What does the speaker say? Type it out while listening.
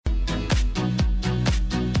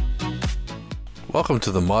Welcome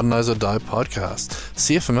to the Modernize or Die podcast,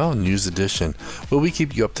 CFML News Edition, where we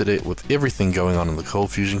keep you up to date with everything going on in the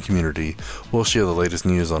Cold Fusion community. We'll share the latest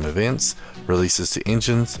news on events, releases to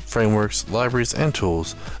engines, frameworks, libraries, and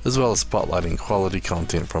tools, as well as spotlighting quality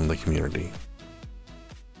content from the community.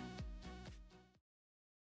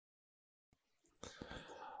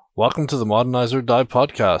 Welcome to the Modernize or Die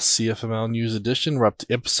podcast, CFML News Edition. We're up to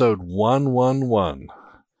episode 111,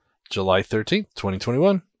 July 13th,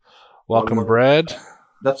 2021. Welcome, Brad.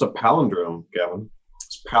 That's a palindrome, Gavin.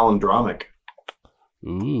 It's palindromic.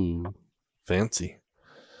 Ooh, fancy.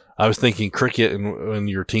 I was thinking cricket, and when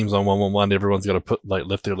your team's on 111, everyone's got to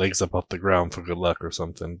lift their legs up off the ground for good luck or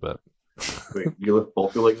something. But wait, you lift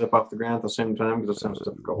both your legs up off the ground at the same time? Because it sounds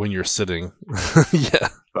difficult. When you're sitting, yeah.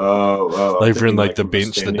 Oh, like you're in the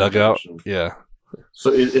bench, the dugout. Position. Yeah.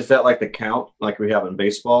 So is that like the count, like we have in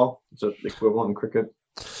baseball? Is it the equivalent in cricket?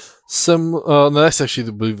 No, that's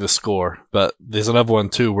actually the score, but there's another one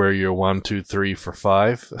too where you're 1, 2, 3 for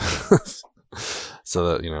 5. So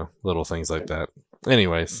that, little things like that.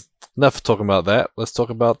 Anyways, enough talking about that. Let's talk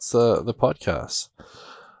about the podcast.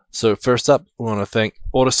 So first up, we want to thank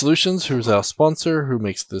Order Solutions, who's our sponsor, who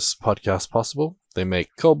makes this podcast possible. They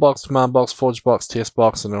make ColdBox, CommandBox, ForgeBox,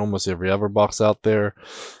 TestBox, and almost every other box out there.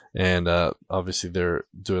 And obviously they're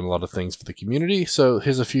doing a lot of things for the community. So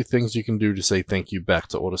here's a few things you can do to say thank you back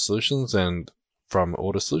to Order Solutions. And from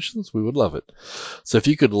Order Solutions, we would love it. So if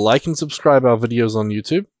you could like and subscribe our videos on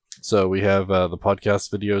YouTube. So we have the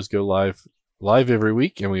podcast videos go live every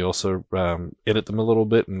week. And we also edit them a little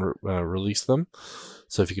bit and release them.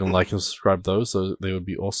 So if you can like and subscribe those, they would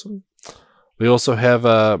be awesome. We also have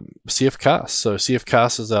CFcast. So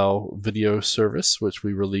CFcast is our video service, which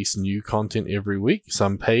we release new content every week,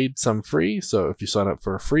 some paid, some free. So if you sign up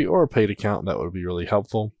for a free or a paid account, that would be really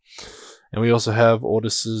helpful. And we also have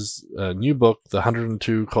Ordis's new book, The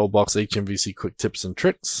 102 ColdBox HMVC Quick Tips and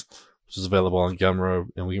Tricks, which is available on Gumroad.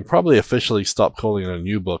 And we can probably officially stop calling it a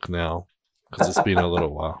new book now, because it's been a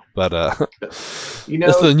little while, but it's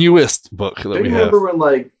the newest book that we have.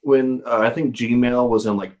 Remember when I think Gmail was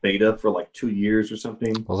in beta for 2 years or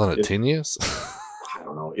something? Wasn't it 10 years? I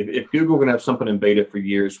don't know. If Google can have something in beta for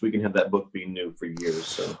years, we can have that book be new for years.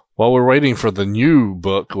 So while we're waiting for the new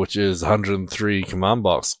book, which is 103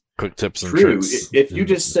 CommandBox Quick Tips and Tricks. If you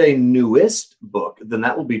just say newest book, then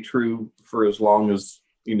that will be true for as long as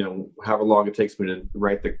however long it takes me to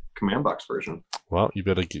write the CommandBox version. Well, you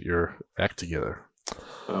better get your act together.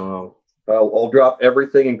 I'll drop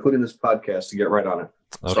everything, including this podcast, to get right on it.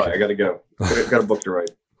 Okay. Sorry, I got to go. Got a book to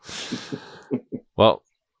write. Well,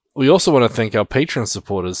 we also want to thank our Patreon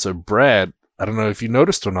supporters. So, Brad, I don't know if you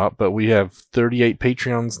noticed or not, but we have 38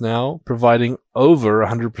 Patreons now, providing over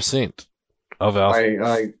 100% of our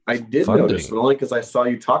I did funding. Notice, but only because I saw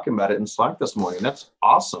you talking about it in Slack this morning. That's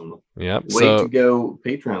awesome. Yep. Way to go,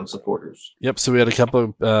 Patreon supporters. Yep. So we had a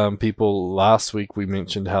couple of people last week. We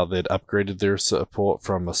mentioned how they'd upgraded their support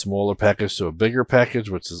from a smaller package to a bigger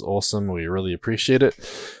package, which is awesome. We really appreciate it.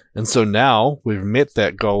 And so now we've met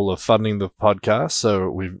that goal of funding the podcast.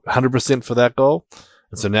 So we've 100% for that goal.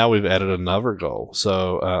 And so now we've added another goal.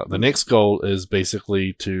 So the next goal is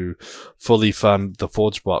basically to fully fund the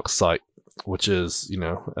ForgeBox site, which is,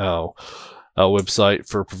 our website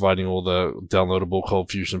for providing all the downloadable Cold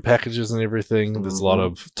Fusion packages and everything. Mm-hmm. There's a lot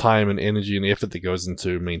of time and energy and effort that goes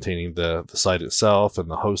into maintaining the site itself and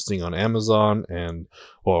the hosting on Amazon and,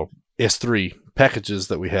 S3 packages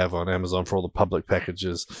that we have on Amazon for all the public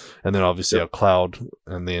packages. And then obviously our cloud,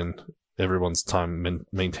 and then everyone's time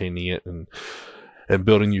maintaining it and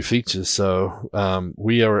building new features. So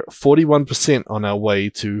we are at 41% on our way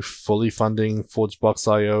to fully funding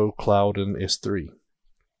ForgeBox.io, Cloud, and S3.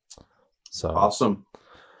 So awesome.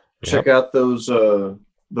 Yep. Check out those the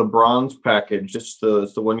bronze package. It's the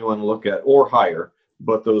one you want to look at, or higher.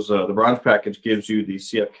 But the bronze package gives you the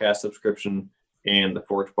CFcast subscription and the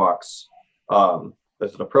ForgeBox.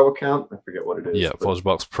 Is it a pro account? I forget what it is. Yeah,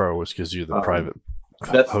 ForgeBox Pro, which gives you the private.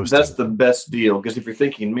 That's the best deal, because if you're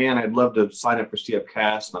thinking, man, I'd love to sign up for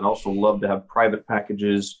CFcast, and I'd also love to have private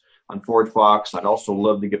packages on ForgeBox, and I'd also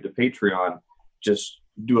love to give to Patreon, just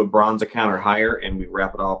do a bronze account or higher, and we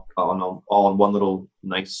wrap it all in one little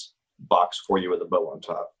nice box for you with a bow on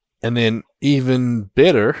top. And then even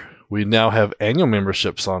better, we now have annual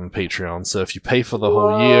memberships on Patreon. So if you pay for the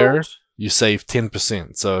whole year, you save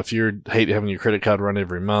 10%. So if you hate having your credit card run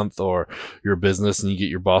every month, or you're a business and you get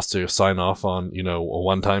your boss to sign off on, a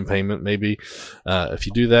one-time payment maybe, if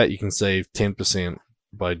you do that, you can save 10%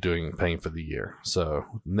 by paying for the year. So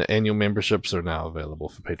the annual memberships are now available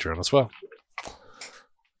for Patreon as well.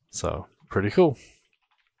 So pretty cool.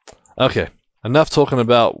 Okay, enough talking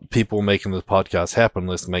about people making the podcast happen.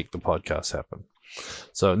 Let's make the podcast happen.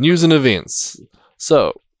 So news and events.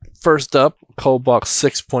 So first up, ColdBox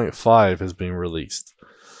 6.5 has been released.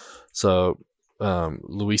 So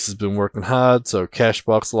Luis has been working hard. So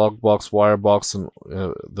Cashbox, Logbox, Wirebox, and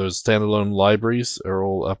those standalone libraries are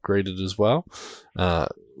all upgraded as well.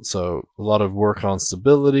 So a lot of work on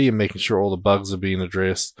stability and making sure all the bugs are being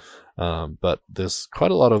addressed. But there's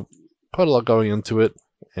quite a lot going into it.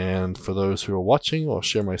 And for those who are watching, I'll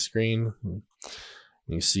share my screen. And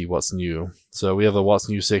you see what's new. So we have a what's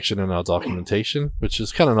new section in our documentation, which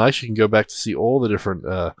is kind of nice. You can go back to see all the different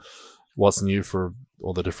what's new for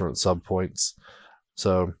all the different subpoints.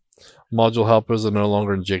 So module helpers are no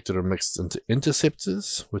longer injected or mixed into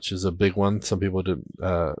interceptors, which is a big one. Some people didn't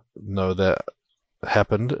know that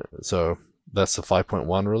happened. So that's the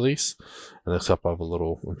 5.1 release, and there's a couple of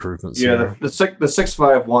little improvements. Yeah, the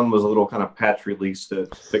 6.5.1 was a little kind of patch release to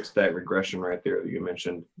fix that regression right there that you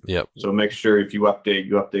mentioned. Yep. So make sure if you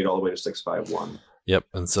update all the way to 6.5.1. Yep.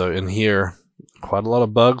 And so in here, quite a lot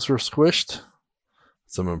of bugs were squished,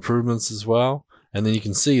 some improvements as well, and then you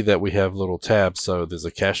can see that we have little tabs. So there's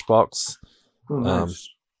a cache box. Oh, nice.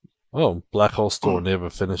 Black hole store never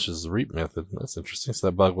finishes the reap method. That's interesting. So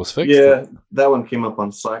that bug was fixed. Yeah, that one came up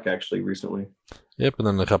on Slack actually recently. Yep, and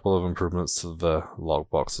then a couple of improvements to the log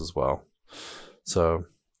box as well. So,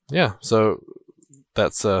 yeah, so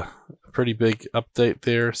that's a pretty big update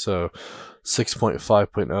there. So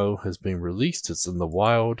 6.5.0 has been released. It's in the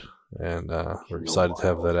wild, and we're excited to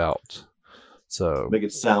have that out. So make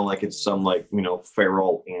it sound like it's some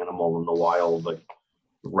feral animal in the wild, like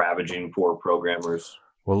ravaging poor programmers.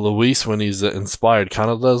 Well, Luis, when he's inspired,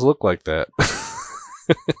 kind of does look like that.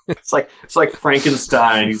 It's like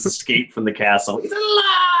Frankenstein. He's escaped from the castle. He's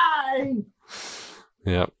alive.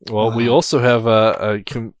 Yeah. Well, we also have a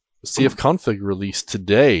CF config release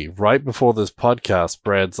today, right before this podcast.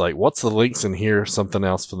 Brad's like, "What's the links in here? Something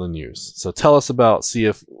else for the news." So tell us about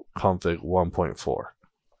CF config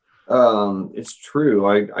 1.4. It's true.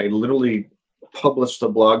 I literally published a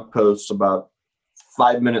blog post about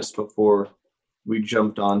 5 minutes before we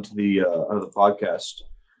jumped onto the podcast.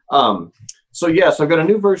 So I've got a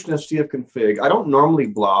new version of CF config. I don't normally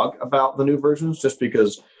blog about the new versions just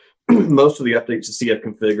because most of the updates to CF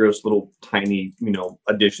config are just little tiny,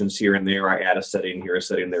 additions here and there. I add a setting here, a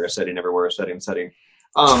setting there, a setting everywhere, a setting.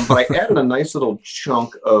 But I added a nice little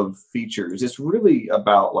chunk of features. It's really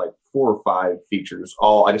about like 4 or 5 features.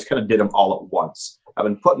 I just kind of did them all at once. I've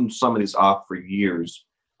been putting some of these off for years.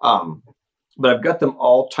 But I've got them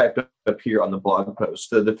all typed up here on the blog post.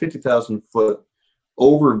 The 50,000 foot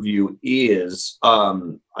overview is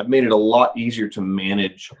I've made it a lot easier to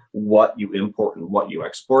manage what you import and what you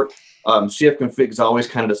export. CF config has always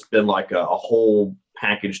kind of just been like a whole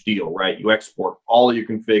package deal, right? You export all of your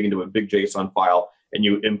config into a big JSON file, and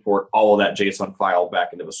you import all of that JSON file back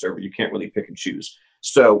into the server. You can't really pick and choose.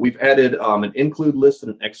 So we've added an include list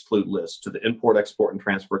and an exclude list to the import, export, and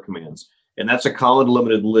transfer commands. And that's a column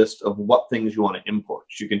delimited list of what things you want to import.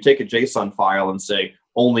 You can take a JSON file and say,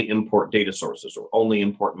 only import data sources, or only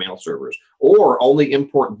import mail servers, or only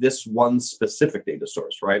import this one specific data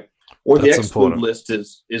source, right? Or that's the exclude list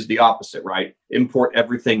is the opposite, right? Import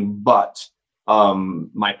everything but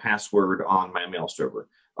my password on my mail server.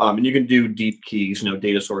 And you can do deep keys,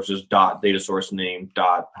 data sources, data source name,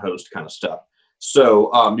 host kind of stuff. So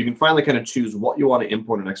you can finally kind of choose what you want to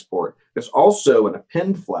import and export. There's also an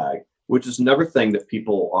append flag, which is another thing that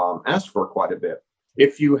people ask for quite a bit.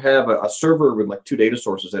 If you have a server with like 2 data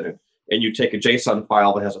sources in it, and you take a JSON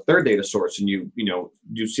file that has a 3rd data source, and you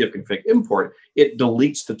do CFconfig import, it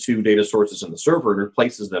deletes the 2 data sources in the server and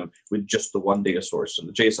replaces them with just the 1 data source in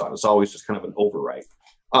the JSON. It's always just kind of an overwrite.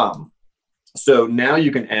 So now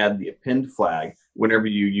you can add the append flag whenever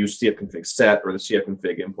you use CFconfig set or the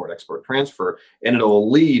CFconfig import, export, transfer, and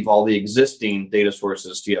it'll leave all the existing data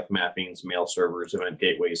sources, CF mappings, mail servers, event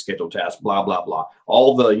gateways, scheduled tasks, blah, blah, blah,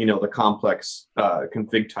 all the, the complex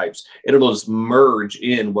config types, and it'll just merge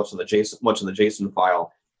in what's in the JSON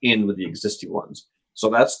file in with the existing ones. So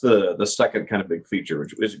that's the second kind of big feature,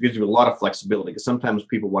 which gives you a lot of flexibility, because sometimes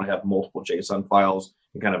people want to have multiple JSON files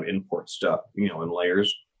and kind of import stuff, in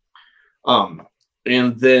layers.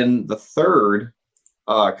 And then the third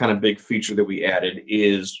kind of big feature that we added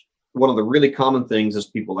is one of the really common things is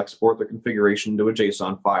people export their configuration to a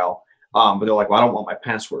JSON file, but they're like, well, I don't want my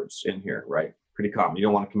passwords in here, right? Pretty common. You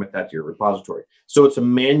don't want to commit that to your repository. So it's a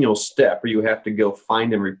manual step where you have to go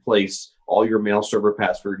find and replace all your mail server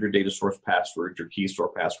passwords, your data source passwords, your key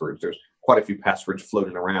store passwords. There's quite a few passwords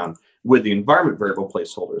floating around with the environment variable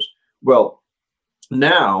placeholders. Well,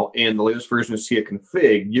 now, in the latest version of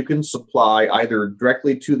CFconfig, you can supply either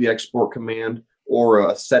directly to the export command or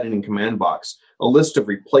a setting in command box a list of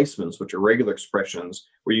replacements, which are regular expressions,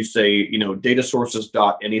 where you say, you know, data sources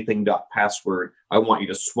dot anything dot password. I want you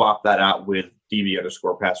to swap that out with db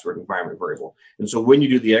underscore password environment variable. And so when you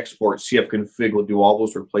do the export, cfconfig will do all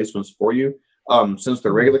those replacements for you. Since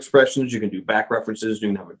they're regular expressions, you can do back references. You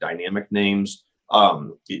can have dynamic names.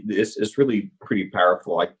 It's really pretty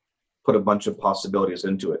powerful. I put a bunch of possibilities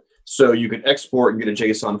into it. So you can export and get a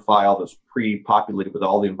JSON file that's pre-populated with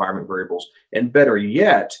all the environment variables. And better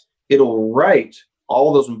yet, it'll write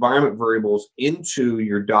all those environment variables into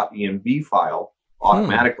your .env file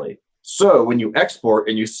automatically. So when you export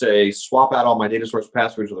and you say, swap out all my data source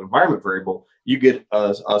passwords with an environment variable, you get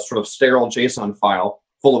a sort of sterile JSON file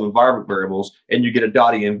full of environment variables, and you get a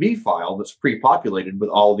 .env file that's pre-populated with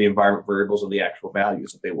all the environment variables and the actual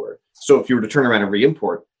values that they were. So if you were to turn around and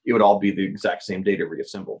re-import, it would all be the exact same data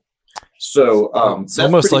reassembled. So it's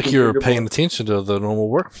almost like you're paying attention to the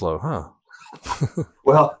normal workflow, huh?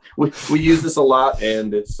 Well, we use this a lot,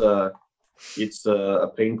 and it's a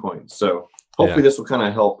pain point. So hopefully this will kind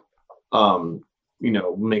of help,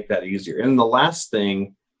 make that easier. And the last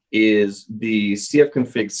thing is the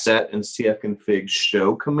cfconfig set and cfconfig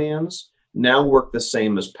show commands now work the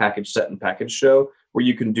same as package set and package show, where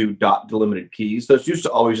you can do delimited keys. Those used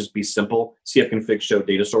to always just be simple cfconfig show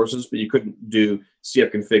data sources, but you couldn't do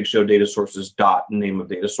cfconfig show data sources name of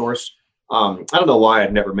data source. I don't know why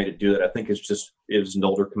I'd never made it do that. I think it was an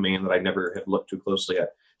older command that I never had looked too closely at.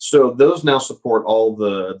 So those now support all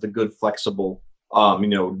the good flexible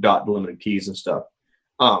delimited keys and stuff.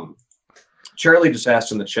 Charlie just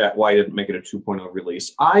asked in the chat why I didn't make it a 2.0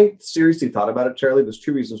 release. I seriously thought about it, Charlie. There's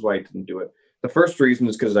two reasons why I didn't do it. The first reason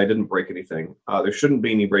is because I didn't break anything. There shouldn't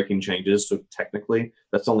be any breaking changes, so technically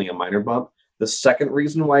that's only a minor bump. The second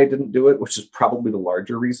reason why I didn't do it, which is probably the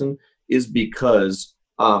larger reason, is because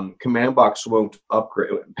CommandBox won't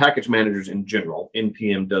upgrade. Package managers in general,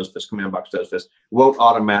 NPM does this, CommandBox does this, won't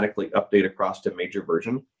automatically update across to major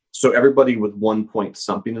version. So everybody with 1 point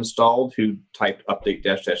something installed who typed update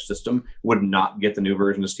 -- system would not get the new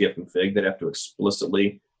version of cfconfig. They'd have to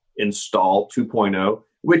explicitly install 2.0,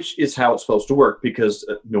 which is how it's supposed to work, because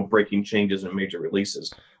breaking changes in major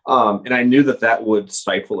releases. And I knew that would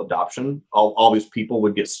stifle adoption. All these people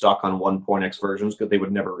would get stuck on 1.x versions because they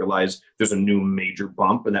would never realize there's a new major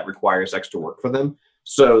bump, and that requires extra work for them.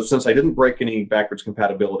 So since I didn't break any backwards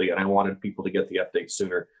compatibility and I wanted people to get the update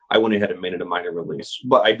sooner, I went ahead and made it a minor release.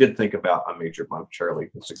 But I did think about a major bump, Charlie.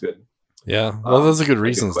 It's a good. Yeah, well, those are good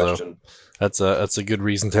reasons, though. That's a good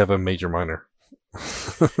reason to have a major minor.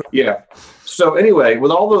 Yeah. So anyway,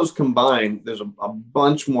 with all those combined, there's a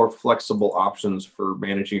bunch more flexible options for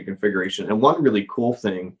managing your configuration. And one really cool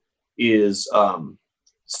thing is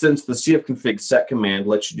since the cfconfig set command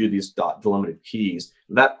lets you do these delimited keys,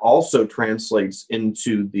 that also translates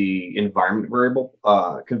into the environment variable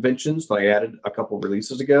conventions that I added a couple of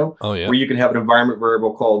releases ago. Oh, yeah. Where you can have an environment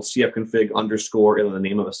variable called cfconfig underscore in the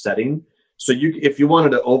name of a setting. So if you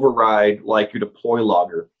wanted to override like your deploy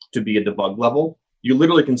logger to be a debug level, you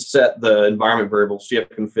literally can set the environment variable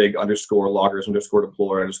cfconfig underscore loggers underscore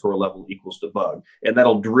deploy underscore level equals debug. And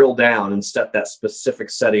that'll drill down and set that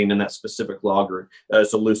specific setting and that specific logger.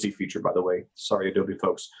 It's a Lucy feature, by the way. Sorry, Adobe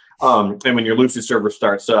folks. And when your Lucy server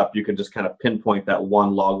starts up, you can just kind of pinpoint that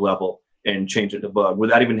one log level and change it to debug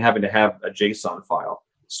without even having to have a JSON file.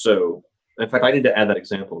 So in fact, I need to add that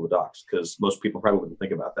example in the docs because most people probably wouldn't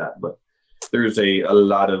think about that. But there's a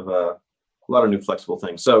lot of new flexible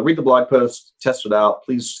things. So read the blog post, test it out.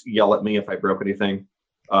 Please yell at me if I broke anything.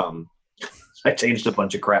 I changed a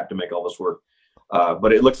bunch of crap to make all this work.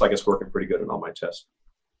 But it looks like it's working pretty good in all my tests.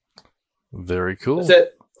 Very cool. That's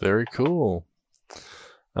it. Very cool.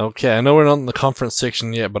 Okay, I know we're not in the conference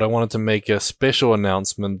section yet, but I wanted to make a special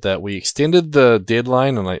announcement that we extended the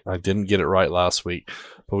deadline, and I didn't get it right last week,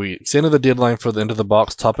 but we extended the deadline for the Into the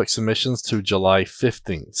Box topic submissions to July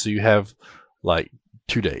 15th. So you have like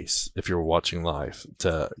 2 days if you're watching live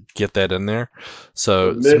to get that in there.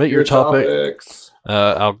 So submit your topics.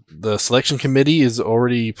 The selection committee is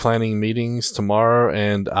already planning meetings tomorrow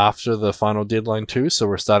and after the final deadline too. So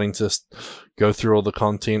we're starting to go through all the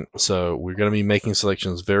content. So we're going to be making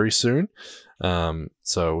selections very soon.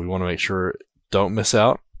 So we want to make sure don't miss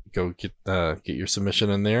out. Go get your submission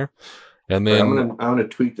in there. And then I'm gonna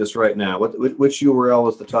tweet this right now. Which URL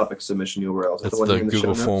is the topic submission URL? Is it's the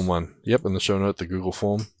Google Form one. Yep, in the show note, the Google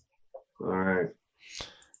Form. All right.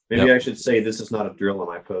 Maybe I should say this is not a drill on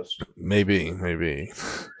my post. Maybe.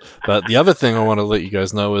 But the other thing I want to let you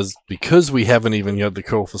guys know is because we haven't even got the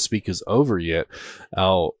Call for Speakers over yet,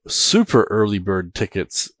 our super early bird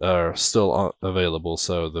tickets are still available.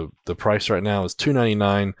 So the price right now is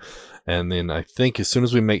 $2.99. And then I think as soon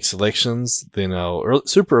as we make selections, then our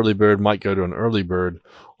super early bird might go to an early bird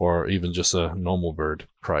or even just a normal bird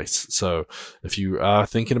price. So if you are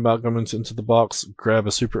thinking about going into the box, grab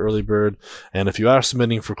a super early bird. And if you are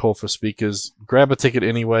submitting for Call for Speakers, grab a ticket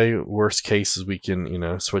anyway. Worst case is we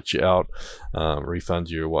can, switch you out, refund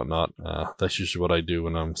you or whatnot. That's usually what I do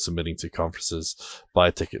when I'm submitting to conferences. Buy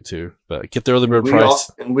a ticket too, but get the early bird price.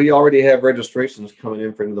 And we already have registrations coming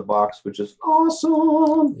in for Into the Box, which is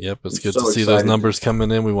awesome. Yep, it's good to see those numbers coming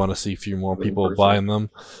in. We want to see a few more people buying them.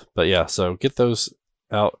 But yeah, so get those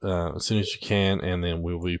out as soon as you can, and then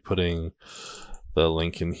we'll be putting the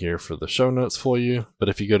link in here for the show notes for you. But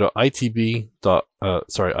if you go to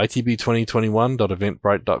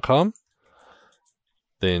itb2021.eventbrite.com,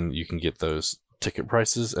 then you can get those ticket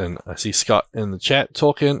prices. And I see Scott in the chat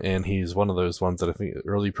talking, and he's one of those ones that I think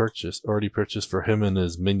already purchased for him and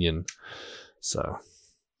his minion. So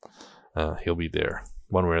he'll be there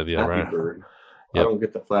one way or the other. Flappy Bird. Yep. I don't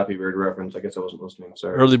get the Flappy Bird reference. I guess I wasn't listening.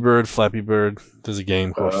 Sorry. Early Bird, Flappy Bird. There's a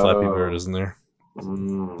game called Flappy Bird, isn't there?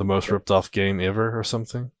 The most ripped off game ever or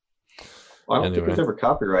something. Well, I don't think it was ever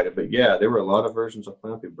copyrighted, but yeah, there were a lot of versions of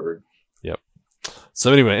Flappy Bird. Yep.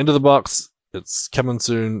 So anyway, Into the Box. It's coming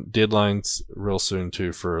soon. Deadlines real soon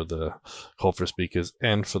too for the Call for Speakers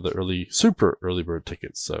and for the super early bird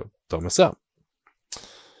tickets. So don't miss out.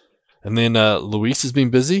 And then Luis has been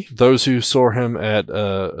busy. Those who saw him at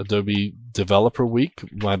Adobe Developer Week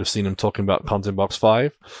might have seen him talking about Content Box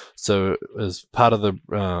 5. So as part of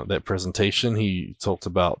that presentation, he talked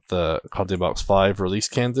about the Content Box 5 release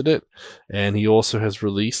candidate, and he also has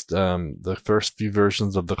released the first few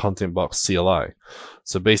versions of the Content Box CLI.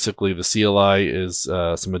 So basically, the CLI is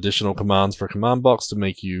some additional commands for Command Box to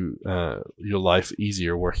make your life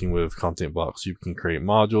easier working with Content Box. You can create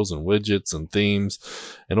modules and widgets and themes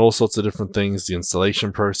and all sorts of different things. The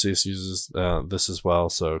installation process uses this as well.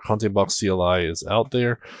 So Content Box CLI is out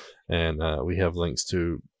there, and we have links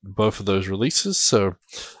to both of those releases. So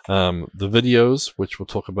the videos, which we'll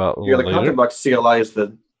talk about a little later. The Content Box CLI is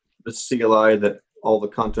the CLI that all the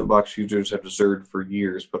Content Box users have deserved for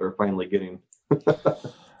years, but are finally getting.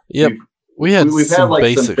 Yep, we've had some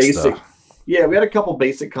basic stuff. Yeah, we had a couple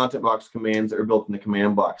basic Content Box commands that were built in the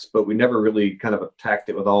command box, but we never really kind of attacked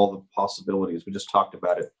it with all the possibilities. We just talked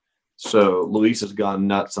about it. So Luis has gone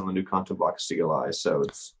nuts on the new Content Box CLI, so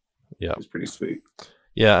it's pretty sweet.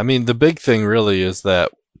 Yeah, I mean, the big thing really is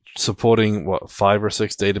that supporting 5 or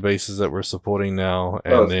 6 databases that we're supporting now,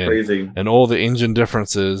 and then crazy. And all the engine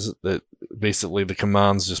differences that basically the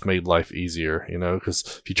commands just made life easier,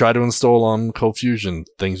 because if you try to install on ColdFusion,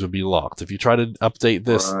 things would be locked. If you try to update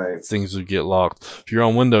this, things would get locked. If you're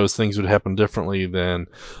on Windows, things would happen differently than,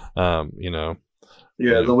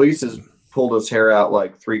 Luis has pulled his hair out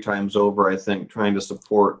like 3 times over, I think, trying to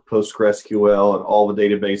support PostgreSQL and all the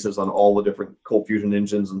databases on all the different ColdFusion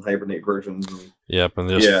engines and Hibernate versions. Yep, and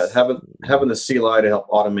having the CLI to help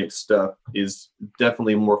automate stuff is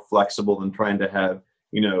definitely more flexible than trying to have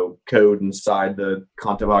code inside the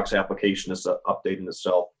Content Box application is updating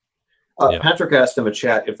itself. Patrick asked in the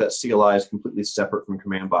chat if that CLI is completely separate from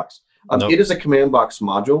Command Box. Nope. It is a Command Box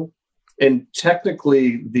module. And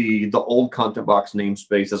technically, the old Content Box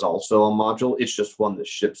namespace is also a module. It's just one that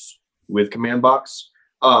ships with Command Box.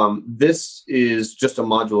 This is just a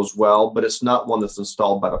module as well, but it's not one that's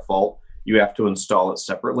installed by default. You have to install it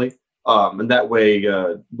separately. And that way,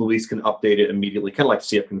 Luis can update it immediately, kind of like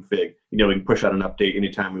cfconfig. We can push out an update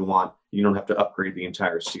anytime we want. You don't have to upgrade the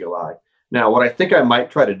entire CLI. Now, what I think I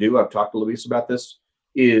might try to do, I've talked to Luis about this,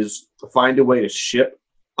 is find a way to ship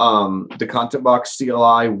the Content Box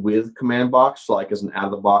CLI with Command Box, like as an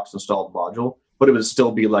out-of-the-box installed module, but it would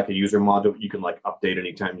still be like a user module you can like update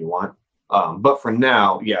anytime you want. But for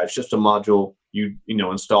now, it's just a module. You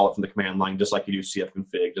install it from the command line, just like you do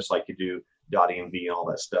cfconfig, just like you do .env and all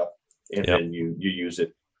that stuff, and then you use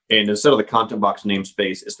it. And instead of the Content Box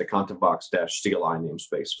namespace, it's the Content Box -CLI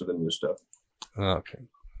namespace for the new stuff. Okay,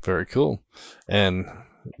 very cool. And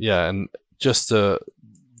just to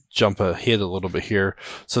jump ahead a little bit here.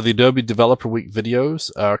 So the Adobe Developer Week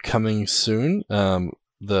videos are coming soon.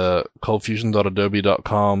 The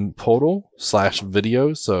coldfusion.adobe.com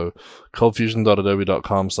portal/videos. So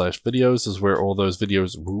coldfusion.adobe.com/videos is where all those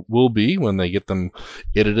videos will be when they get them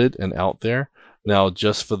edited and out there. Now,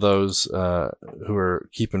 just for those who are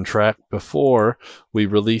keeping track, before we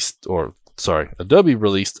released, Adobe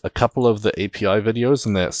released a couple of the API videos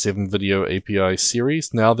in that 7-video API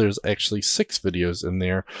series. Now there's actually 6 videos in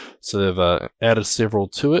there, so they've added several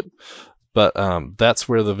to it. But that's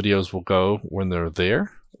where the videos will go when they're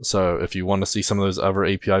there. So if you want to see some of those other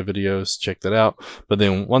API videos, check that out. But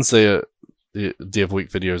then once they the Dev Week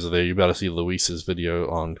videos are there. You better see Luis's video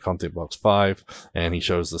on Content Box 5, and he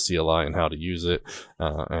shows the CLI and how to use it.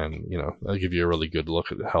 And, you know, I'll give you a really good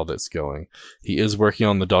look at how that's going. He is working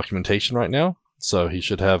on the documentation right now, so he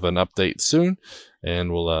should have an update soon,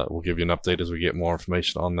 and we'll give you an update as we get more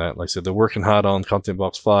information on that. Like I said, they're working hard on Content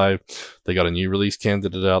Box 5. They got a new release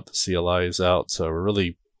candidate out. The CLI is out, so we're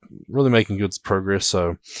really making good progress.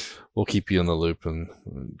 So we'll keep you in the loop and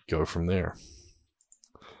go from there.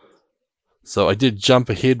 So I did jump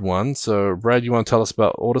ahead one. So Brad, you want to tell us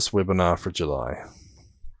about Ortus webinar for July?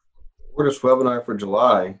 Ortus webinar for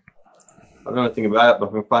July. I don't know anything about it, but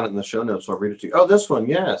if I can find it in the show notes, I'll read it to you. Oh, this one,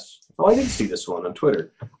 yes. Oh, I did see this one on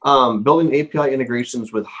Twitter. Building API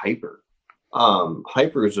integrations with Hyper.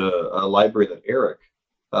 Hyper is a library that Eric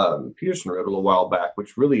Peterson wrote a little while back,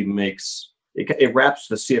 which really makes it wraps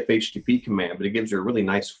the CFHTP command, but it gives you a really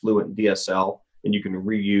nice fluent DSL, and you can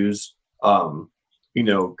reuse,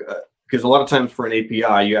 because a lot of times for an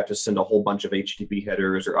API, you have to send a whole bunch of HTTP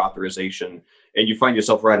headers or authorization, and you find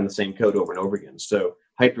yourself writing the same code over and over again. So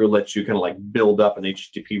Hyper lets you kind of like build up an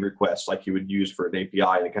HTTP request like you would use for an API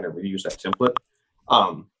and kind of reuse that template.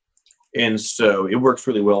 And so it works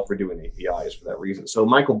really well for doing APIs for that reason. So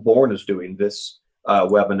Michael Bourne is doing this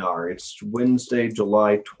webinar. It's Wednesday,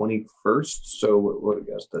 July 21st. So what I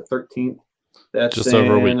guess the 13th. That's just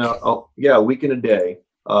over a week. A week and a day.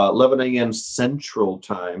 11 a.m. Central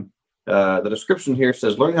Time. The description here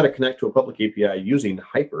says, learn how to connect to a public API using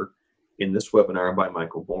Hyper in this webinar by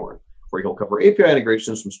Michael Bourne, where he'll cover API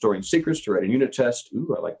integrations from storing secrets to writing unit tests.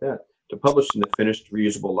 Ooh, I like that. To publishing the finished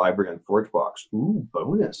reusable library on ForgeBox. Ooh,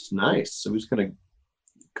 bonus. Nice. So he's going to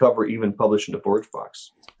cover even publishing to ForgeBox.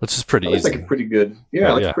 Which is pretty easy. That's like a pretty good.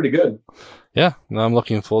 Yeah, that's pretty good. Yeah, no, I'm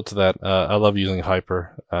looking forward to that. I love using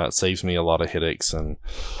Hyper. It saves me a lot of headaches and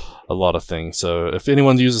a lot of things. So if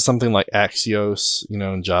anyone uses something like Axios,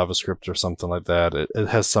 in JavaScript or something like that, it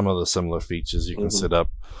has some of the similar features. You can set up,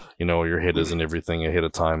 your headers and everything ahead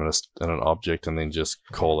of time in an object, and then just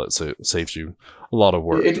call it. So it saves you a lot of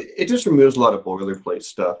work. It just removes a lot of boilerplate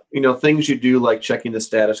stuff. Things you do like checking the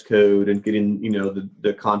status code and getting,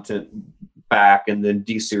 the content back and then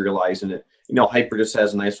deserializing it. Hyper just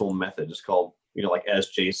has a nice little method. It's called, like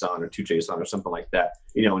as JSON or to JSON or something like that.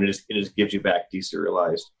 And it just gives you back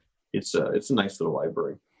deserialized. It's a nice little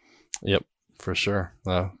library. Yep, for sure.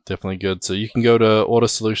 Definitely good. So you can go to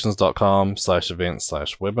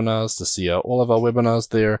ortussolutions.com/events/webinars to see all of our webinars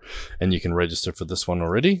there, and you can register for this one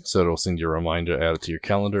already. So it'll send you a reminder, add it to your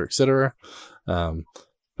calendar, etc.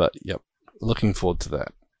 But yep, looking forward to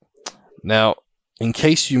that. Now, in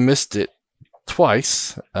case you missed it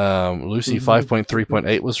twice, Lucy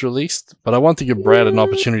 5.3.8 was released, but I want to give Brad an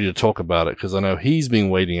opportunity to talk about it because I know he's been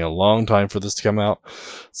waiting a long time for this to come out.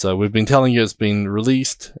 So we've been telling you it's been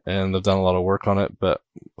released and they've done a lot of work on it, but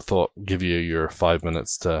I thought give you your 5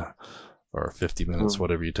 minutes or 50 minutes,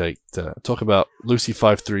 whatever you take, to talk about Lucy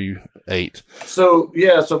 5.3.8. So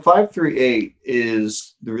 5.3.8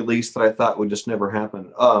 is the release that I thought would just never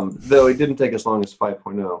happen, though it didn't take as long as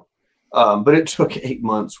 5.0. But it took 8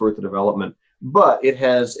 months worth of development. But it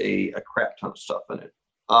has a crap ton of stuff in it.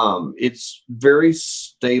 It's very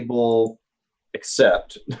stable,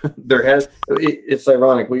 except it's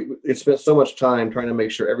ironic. It spent so much time trying to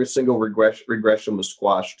make sure every single regression was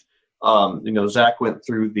squashed. Zach went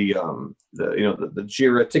through the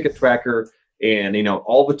Jira ticket tracker, and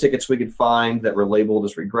all the tickets we could find that were labeled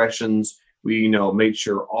as regressions. We made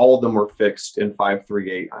sure all of them were fixed in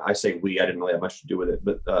 5.3.8. I say we. I didn't really have much to do with it,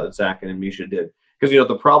 but Zach and Misha did. Because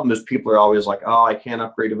the problem is people are always like, oh, I can't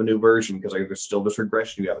upgrade to a new version because there's still this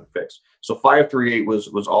regression you haven't fixed. So 5.3.8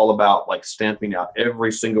 was all about like stamping out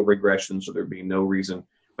every single regression, so there'd be no reason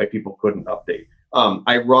why people couldn't update.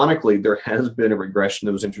 Ironically, there has been a regression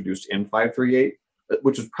that was introduced in 5.3.8,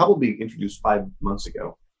 which was probably introduced 5 months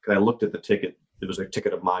ago. Because I looked at the ticket; it was a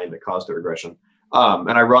ticket of mine that caused the regression.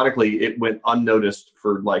 And ironically, it went unnoticed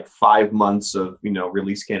for like 5 months of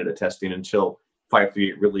release candidate testing until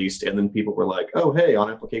 5.3.8 released, and then people were like, oh, hey,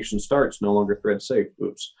 on application starts, no longer thread safe.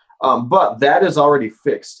 Oops. But that is already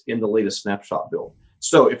fixed in the latest snapshot build.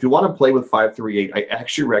 So if you want to play with 5.3.8, I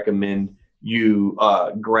actually recommend you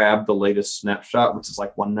grab the latest snapshot, which is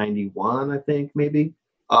like 191, I think, maybe.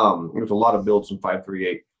 There's a lot of builds in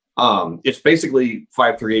 5.3.8. It's basically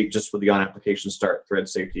 5.3.8 just with the on application start thread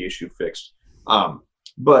safety issue fixed.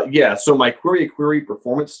 But yeah, so my query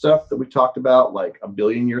performance stuff that we talked about like a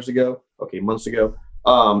billion months ago,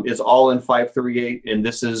 is all in 5.3.8. And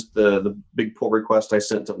this is the big pull request I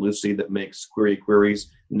sent to Lucy that makes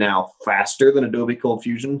queries now faster than Adobe Cold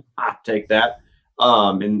Fusion. Take that.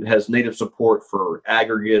 And has native support for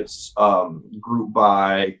aggregates, group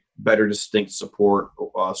by, better distinct support,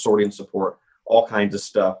 sorting support, all kinds of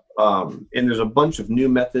stuff. And there's a bunch of new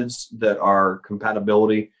methods that are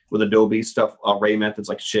compatibility with Adobe stuff, array methods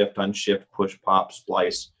like shift, unshift, push, pop,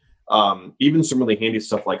 splice. Even some really handy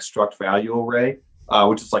stuff like struct value array,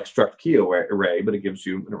 which is like struct key array, but it gives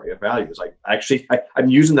you an array of values. I'm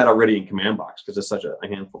using that already in Command Box because it's such a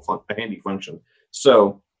handy function.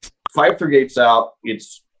 So 538's out.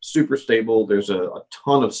 It's super stable. There's a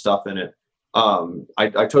ton of stuff in it. I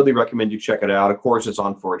totally recommend you check it out. Of course, it's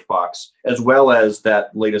on ForgeBox, as well as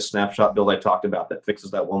that latest snapshot build I talked about that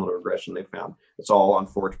fixes that one little regression they found. It's all on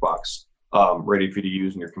ForgeBox, ready for you to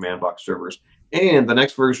use in your Command Box servers. And the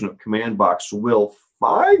next version of Command Box will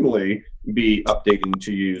finally be updating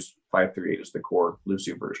to use 538 as the core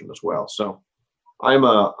Lucee version as well. So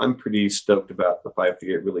I'm pretty stoked about the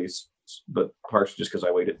 538 release, but partially just because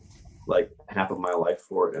I waited like half of my life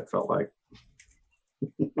for it. It felt like.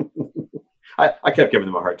 I kept giving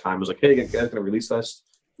them a hard time. I was like, "Hey, you guys gonna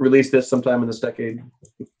release this sometime in this decade?"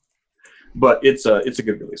 But it's a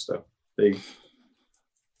good release though. They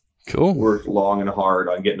worked long and hard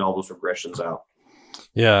on getting all those regressions out.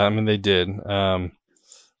 Yeah, I mean they did.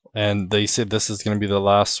 And they said this is going to be the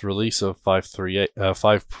last release of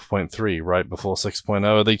 5.3, right before 6.0.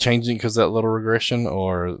 Are they changing because that little regression,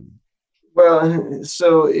 or? Well,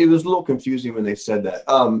 so it was a little confusing when they said that.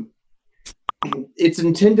 It's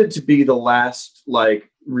intended to be the last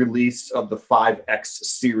release of the 5X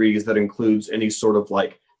series that includes any sort of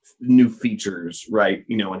new features, right?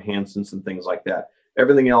 Enhancements and things like that.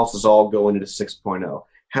 Everything else is all going into 6.0.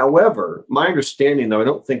 However, my understanding, though, I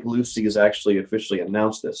don't think Lucee has actually officially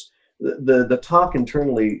announced this. The talk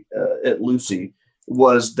internally at Lucee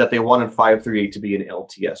was that they wanted 538 to be an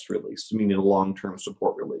LTS release, meaning a long-term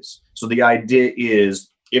support release. So the idea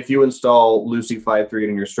is, if you install Lucee 538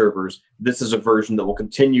 in your servers, this is a version that will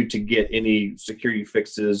continue to get any security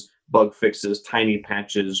fixes, bug fixes, tiny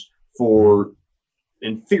patches for,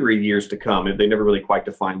 in theory, years to come. They never really quite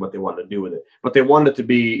defined what they wanted to do with it. But they wanted it to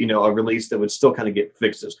be, a release that would still kind of get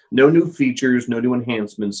fixes. No new features, no new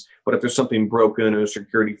enhancements, but if there's something broken or a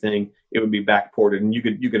security thing, it would be backported. And you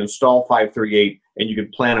could install 538 and you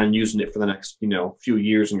could plan on using it for the next, few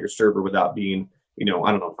years in your server without being, I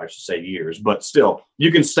don't know if I should say years, but still,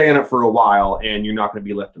 you can stay on it for a while and you're not going to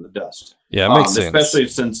be left in the dust. Yeah, it makes sense. Especially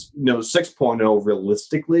since, 6.0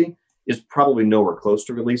 realistically is probably nowhere close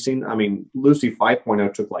to releasing. I mean, Lucee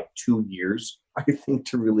 5.0 took 2 years, I think,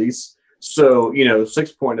 to release. So,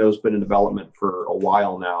 6.0 has been in development for a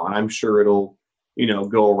while now, and I'm sure it'll,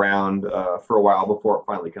 go around for a while before it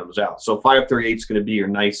finally comes out. So 538 is going to be your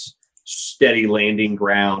nice, steady landing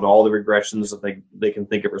ground. All the regressions that they can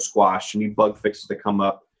think of are squashed. Any bug fixes that come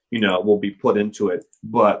up, will be put into it.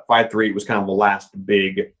 But 538 was kind of the last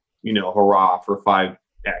big, hurrah for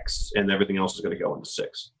 5X, and everything else is going to go into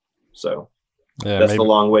 6. So that's the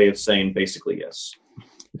long way of saying basically yes.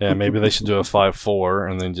 Yeah, maybe they should do a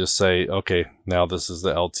 5.4 and then just say, okay, now this is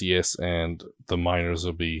the LTS and the minors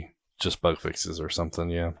will be just bug fixes or something.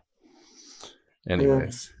 Yeah.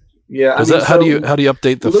 Anyways. Yeah. How do you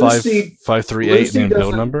update the 538 and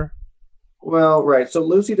build number? Well, right. So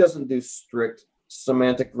Lucee doesn't do strict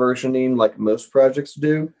semantic versioning like most projects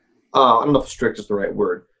do. I don't know if strict is the right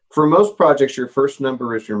word. For most projects, your first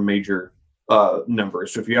number is your major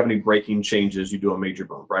numbers. So if you have any breaking changes, you do a major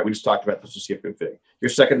bump, right? We just talked about this with CFconfig. Your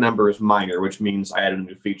second number is minor, which means I added a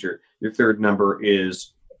new feature. Your third number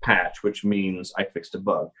is patch, which means I fixed a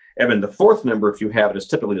bug. And then the fourth number, if you have it, is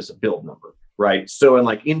typically just a build number, right? So in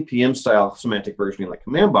NPM style semantic versioning like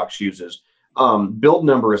Command Box uses, build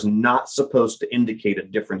number is not supposed to indicate a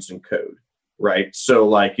difference in code, right? So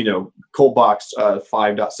ColdBox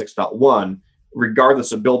 5.6.1,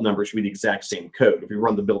 regardless of build number, it should be the exact same code. If you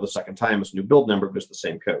run the build a second time, it's a new build number, but it's the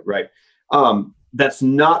same code, right? That's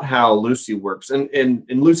not how Lucee works. And in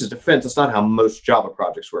Lucee's defense, it's not how most Java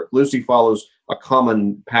projects work. Lucee follows a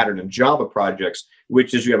common pattern in Java projects,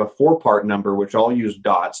 which is you have a 4-part number, which all use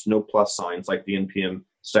dots, no plus signs like the NPM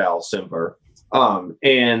style symver.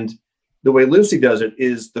 And the way Lucee does it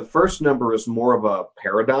is the first number is more of a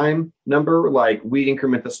paradigm number. We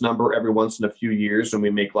increment this number every once in a few years and we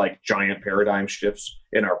make giant paradigm shifts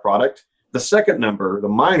in our product. The second number, the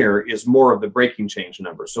minor, is more of the breaking change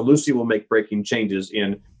number. So Lucee will make breaking changes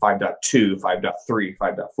in 5.2, 5.3,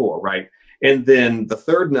 5.4, right? And then the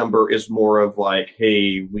third number is more of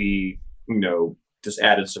hey, we, just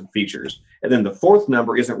added some features. And then the fourth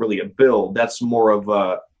number isn't really a build. That's more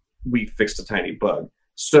of we fixed a tiny bug.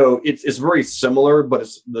 So it's very similar, but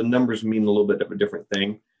the numbers mean a little bit of a different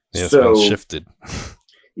thing. Yeah, it's been shifted.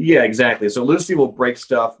 Yeah, exactly. So Lucee will break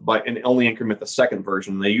stuff and only increment the second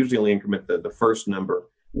version. They usually only increment the first number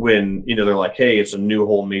when, they're like, hey, it's a new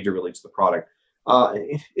whole major release of the product.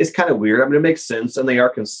 It's kind of weird. I mean, it makes sense, and they are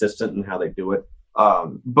consistent in how they do it.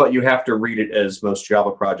 But you have to read it as most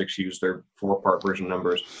Java projects use their 4-part version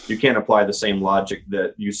numbers. You can't apply the same logic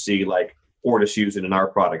that you see like Ortus using in our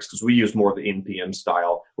products, because we use more of the NPM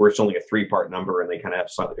style, where it's only a 3-part number and they kind of have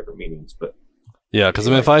slightly different meanings. But yeah, because I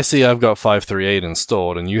mean, if I see I've got 538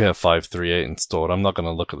 installed and you have 538 installed, I'm not going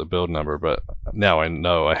to look at the build number, but now I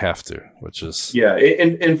know I have to, which is... Yeah,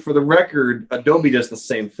 and for the record, Adobe does the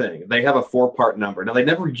same thing. They have a 4-part number. Now,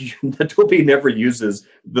 Adobe never uses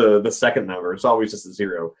the second number. It's always just a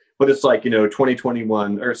 0. But it's like,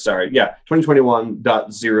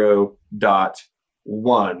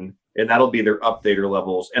 2021.0.1, and that'll be their updater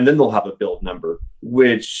levels. And then they'll have a build number,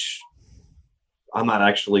 which I'm not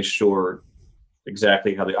actually sure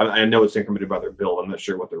exactly how I know it's incremented by their build. I'm not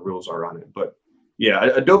sure what their rules are on it, but yeah,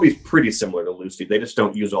 Adobe's pretty similar to Lucee. They just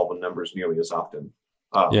don't use all the numbers nearly as often.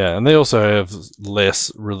 Yeah, and they also have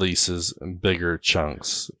less releases and bigger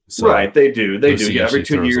chunks. So right, they do. Yeah, every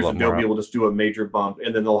 2 years, Adobe will just do a major bump,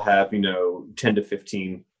 and then they'll have 10 to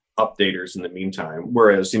 15 updaters in the meantime.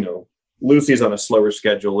 Whereas Lucee's on a slower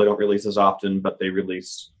schedule. They don't release as often, but they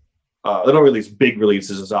release. They don't release big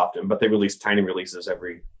releases as often, but they release tiny releases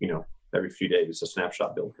every few days. A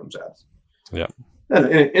snapshot build comes out. Yeah,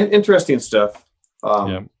 and interesting stuff.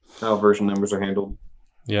 How version numbers are handled.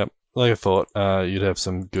 Yep. Like I thought, you'd have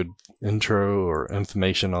some good intro or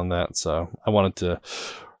information on that. So I wanted to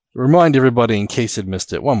remind everybody in case they'd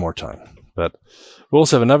missed it one more time. But we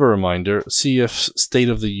also have another reminder: CF State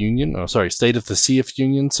of the CF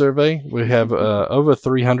Union survey. We have over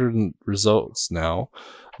 300 results now.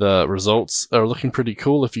 The results are looking pretty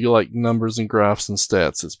cool. If you like numbers and graphs and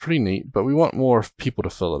stats, it's pretty neat. But we want more people to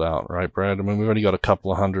fill it out, right, Brad? I mean, we've only got a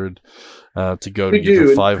couple of hundred to go to get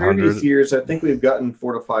to 500. In previous years, I think we've gotten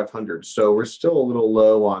 400 to 500, so we're still a little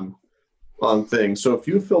low on things. So if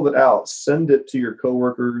you filled it out, send it to your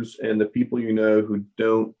coworkers and the people who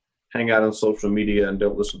don't hang out on social media and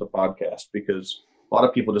don't listen to the podcast, because a lot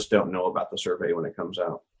of people just don't know about the survey when it comes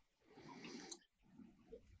out.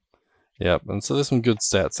 Yep, and so there's some good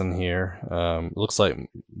stats in here. It looks like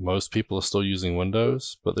most people are still using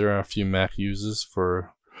Windows, but there are a few Mac users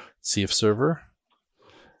for CF Server.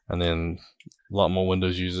 And then a lot more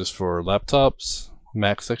Windows users for laptops.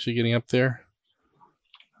 Mac's actually getting up there.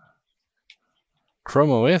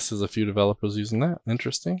 Chrome OS is a few developers using that.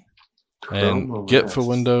 Interesting. And OS. Git for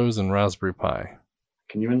Windows and Raspberry Pi.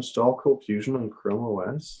 Can you install Cold Fusion on Chrome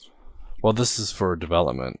OS? Well, this is for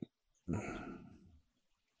development.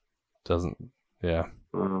 Yeah,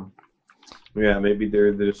 maybe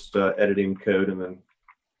they're just editing code and then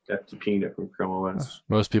FTPing it from Chrome OS.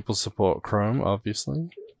 Most people support Chrome, obviously.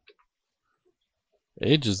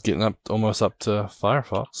 Edge is getting almost up to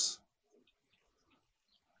Firefox.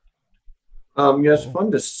 It's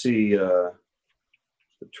fun to see the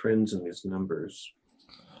trends in these numbers.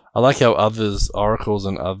 I like how Oracle's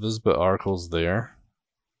and others, but Oracle's there.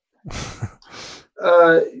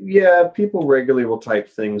 People regularly will type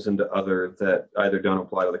things into other that either don't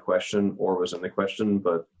apply to the question or was in the question,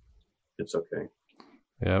 but it's okay.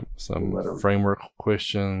 Yep, some framework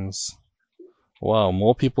questions. Wow,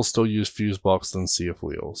 more people still use Fusebox than CF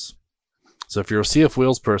Wheels. So if you're a CF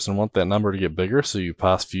Wheels person, want that number to get bigger, so you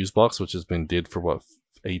pass Fusebox, which has been dead for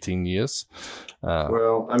 18 years. I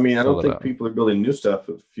don't think people are building new stuff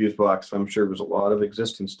with Fusebox. I'm sure there's a lot of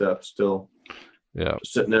existing stuff still. Yeah,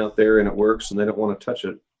 sitting out there and it works and they don't want to touch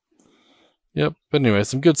it. Yep. But anyway,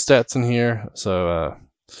 some good stats in here. So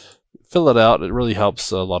fill it out. It really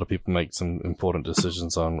helps a lot of people make some important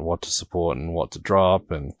decisions on what to support and what to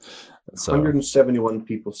drop. And so 171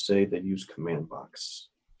 people say they use Command Box.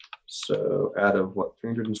 So out of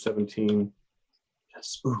 317,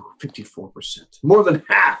 that's 54%. More than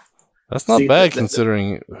half. That's not bad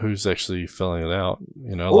considering who's actually filling it out.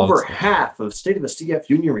 Over half of State of the CF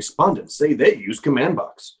Union respondents say they use Command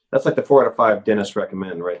Box. That's like the 4 out of 5 dentists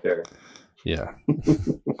recommend right there. Yeah,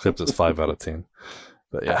 except it's 5 out of 10.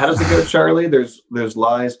 But yeah, how does it go, Charlie? There's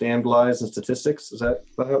lies, damned lies, and statistics. Is that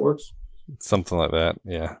how it works? Something like that.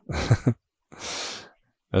 Yeah.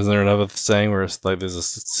 Isn't there another saying where it's like there's a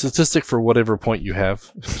statistic for whatever point you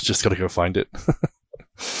have? Just gotta go find it.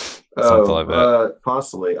 Something like that.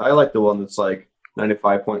 Possibly. I like the one that's like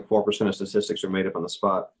 95.4% of statistics are made up on the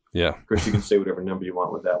spot. Yeah. Of course, you can say whatever number you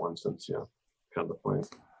want with that one, since kind of the point.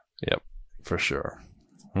 Yep, for sure.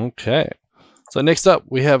 Okay. So next up,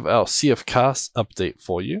 we have our CF Cast update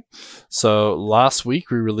for you. So last week,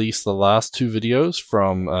 we released the last 2 videos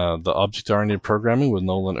from the Object-Oriented Programming with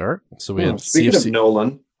Nolan Earp. So we had Speaking of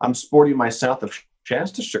Nolan, I'm sporting my South of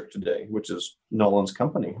Shasta shirt today, which is Nolan's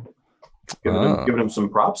company. Giving him some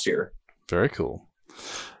props here. Very cool.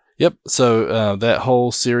 Yep, so that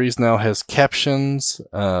whole series now has captions.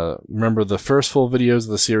 Remember, the first full videos of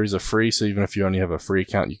the series are free, so even if you only have a free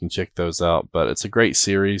account, you can check those out. But it's a great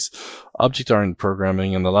series, object-oriented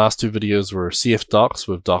programming, and the last 2 videos were CF Docs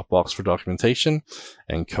with DocBox for documentation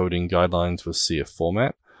and coding guidelines with CF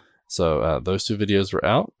format. So those 2 videos were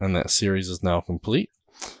out, and that series is now complete.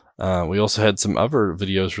 We also had some other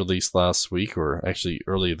videos released last week, or actually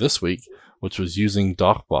earlier this week, which was using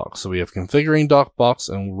DocBox. So we have configuring DocBox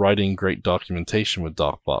and writing great documentation with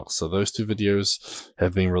DocBox. So those 2 videos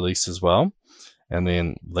have been released as well. And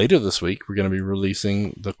then later this week, we're going to be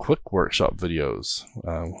releasing the quick workshop videos.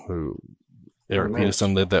 Eric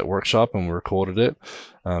Peterson led that workshop and recorded it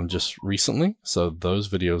just recently. So those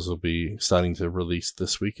videos will be starting to release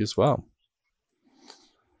this week as well.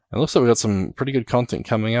 And it looks like we got some pretty good content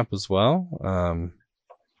coming up as well.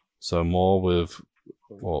 So more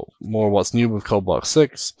what's new with ColdBox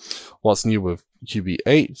 6, what's new with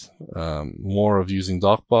QB8, more of using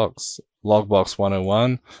DocBox, Logbox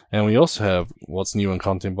 101, and we also have what's new in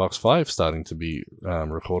ContentBox 5 starting to be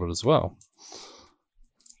recorded as well.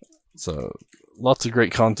 So lots of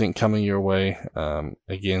great content coming your way.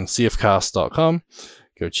 Again, cfcast.com.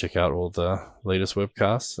 Go check out all the latest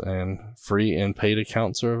webcasts, and free and paid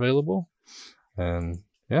accounts are available. And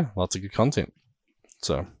yeah, lots of good content.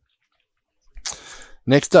 So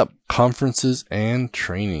next up, conferences and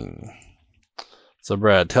training. So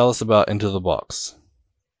Brad, tell us about Into the Box.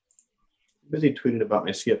 Busy tweeting about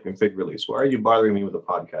my CF config release. Why are you bothering me with a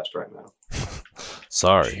podcast right now?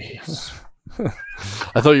 Sorry.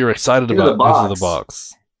 I thought you were excited about Into the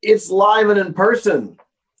Box. It's live and in person.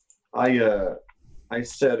 I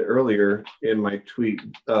said earlier in my tweet,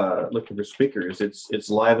 looking for speakers, it's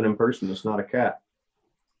live and in person. It's not a cat.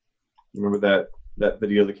 Remember that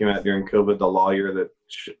video that came out during COVID, the lawyer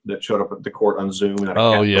that showed up at the court on Zoom? And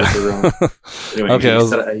anyway,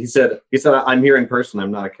 okay, he said I'm here in person.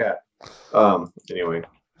 I'm not a cat. Anyway,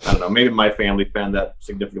 I don't know. Maybe my family found that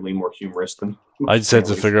significantly more humorous than. I just had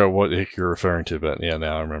to figure out what you're referring to, but yeah,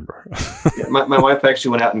 now I remember. Yeah, my wife actually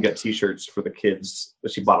went out and got T-shirts for the kids,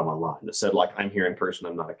 but she bought them online that said, like, "I'm here in person.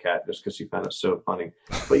 I'm not a cat," just because she found it so funny.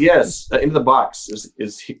 But yes, Into the Box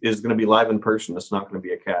is going to be live in person. It's not going to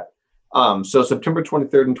be a cat. So September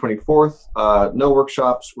 23rd and 24th. No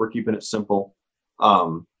workshops. We're keeping it simple.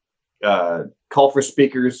 Call for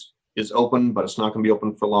speakers is open, but it's not going to be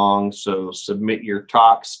open for long. So submit your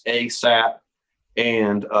talks ASAP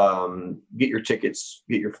and get your tickets,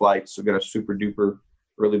 get your flights. We've got a super duper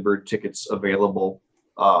early bird tickets available.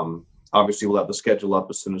 Obviously, we'll have the schedule up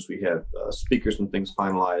as soon as we have speakers and things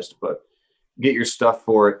finalized, but get your stuff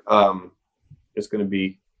for it. It's going to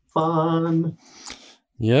be fun.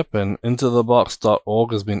 Yep, and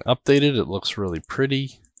intothebox.org has been updated. It looks really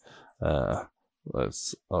pretty.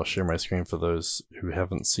 I'll share my screen for those who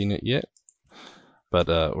haven't seen it yet. But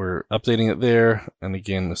we're updating it there. And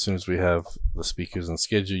again, as soon as we have the speakers and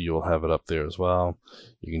schedule, you'll have it up there as well.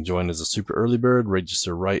 You can join as a super early bird,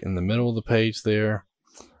 register right in the middle of the page there.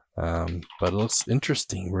 But it looks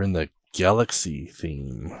interesting. We're in the Galaxy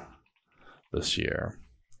theme this year.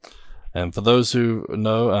 And for those who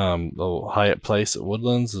know, the Hyatt Place at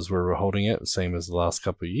Woodlands is where we're holding it, same as the last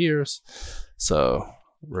couple of years. So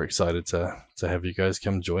we're excited to have you guys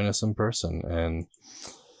come join us in person. And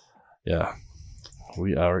yeah,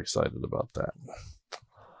 we are excited about that.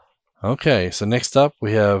 Okay, so next up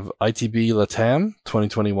we have ITB LATAM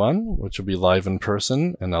 2021, which will be live in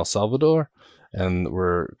person in El Salvador. And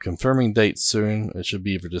we're confirming dates soon. It should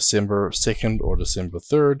be either December 2nd or December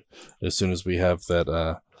 3rd, as soon as we have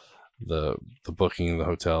that the booking, the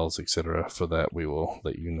hotels, etc. for that, we will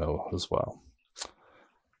let you know as well.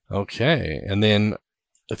 Okay, and then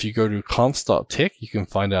if you go to conf.tech, you can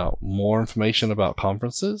find out more information about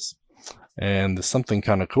conferences. And there's something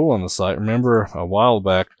kind of cool on the site. Remember a while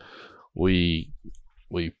back, we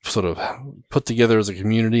sort of put together as a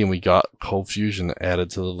community and we got ColdFusion added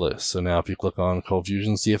to the list. So now if you click on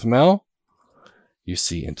ColdFusion CFML, you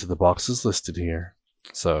see Into the Boxes listed here.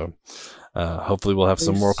 So hopefully we'll have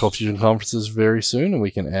some more ColdFusion conferences very soon and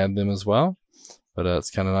we can add them as well. But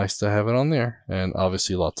it's kind of nice to have it on there. And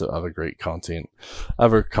obviously lots of other great content,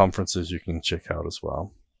 other conferences you can check out as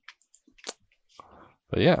well.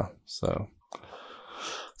 But yeah, so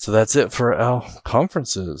that's it for our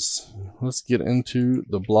conferences. Let's get into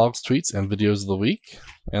the blogs, tweets, and videos of the week.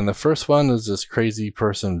 And the first one is this crazy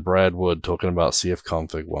person, Brad Wood, talking about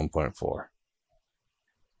CFConfig 1.4.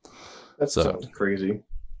 That sounds crazy.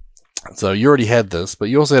 So you already had this, but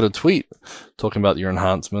you also had a tweet talking about your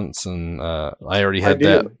enhancements, and I already had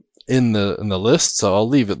that in the list, so I'll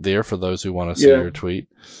leave it there for those who want to see your tweet.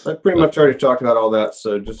 I pretty much already talked about all that,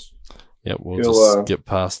 so just we'll just skip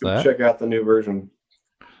past that. Check out the new version.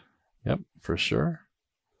 Yep, for sure.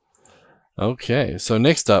 Okay, so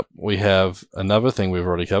next up we have another thing we've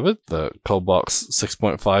already covered, the ColdBox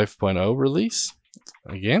 6.5.0 release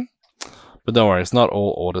again. But don't worry, it's not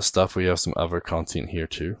all order stuff. We have some other content here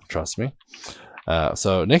too, trust me.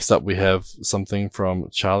 So next up we have something from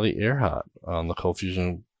Charlie Earhart on the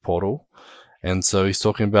ColdFusion portal. And so he's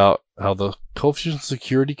talking about how the ColdFusion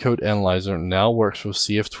Security Code Analyzer now works with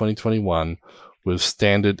CF 2021 with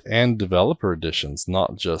standard and developer editions,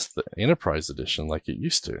 not just the enterprise edition like it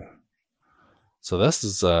used to. So this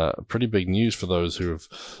is pretty big news for those who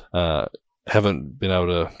haven't been able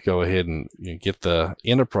to go ahead and get the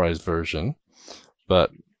enterprise version.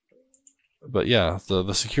 But yeah,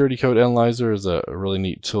 the Security Code Analyzer is a really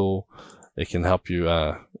neat tool. It can help you,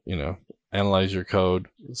 analyze your code.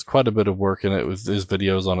 There's quite a bit of work in it. There's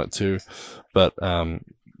videos on it too. But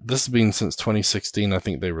this has been since 2016. I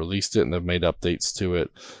think they released it and they've made updates to it.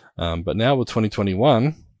 But now with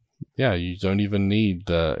 2021, you don't even need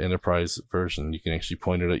the enterprise version. You can actually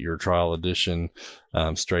point it at your trial edition,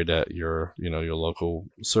 straight at your local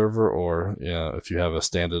server, or if you have a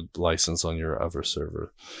standard license on your other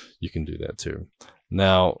server, you can do that too.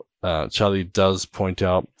 Now, Charlie does point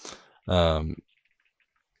out,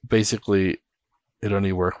 basically, it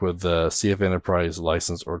only works with the CF Enterprise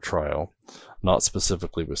license or trial, not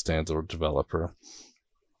specifically with standard or developer.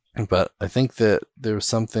 But I think that there's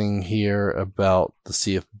something here about the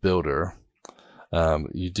CF Builder.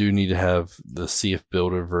 You do need to have the CF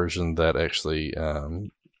Builder version that actually,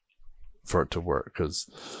 for it to work.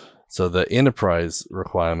 So the enterprise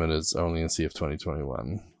requirement is only in CF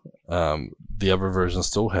 2021. The other versions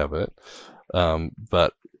still have it.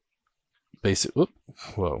 But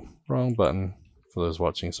wrong button for those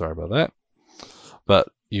watching. Sorry about that. But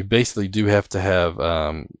you basically do have to have,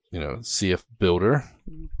 CF Builder.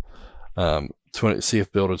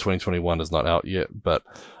 CF Builder 2021 is not out yet, but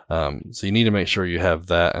so you need to make sure you have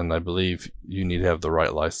that, and I believe you need to have the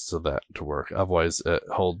right license of that to work. Otherwise, it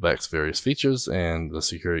holds back various features, and the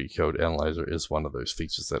Security Code Analyzer is one of those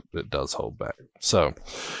features that it does hold back. So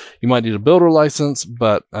you might need a builder license,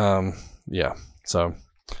 but so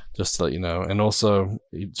just to let you know. And also,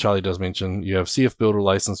 Charlie does mention you have CF Builder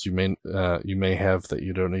license you may have that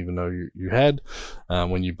you don't even know you had.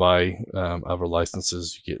 When you buy other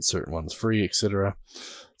licenses, you get certain ones free, etc.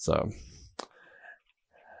 So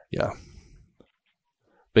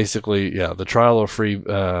basically, the trial or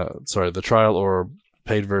the trial or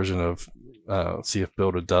paid version of CF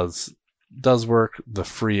Builder does work. The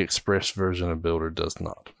free express version of Builder does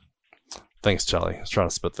not. Thanks, Charlie. I was trying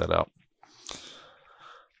to spit that out.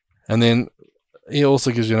 And then he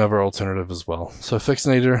also gives you another alternative as well. So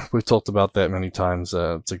Fixinator, we've talked about that many times.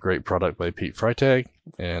 It's a great product by Pete Freitag,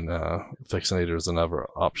 and Fixinator is another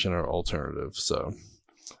option or alternative. So,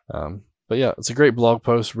 but yeah, it's a great blog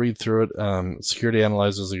post. Read through it. Security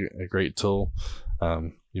Analyzer is a great tool.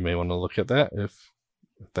 You may want to look at that if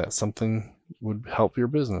that's something would help your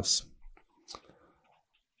business.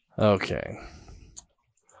 Okay.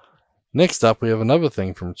 Next up, we have another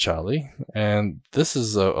thing from Charlie, and this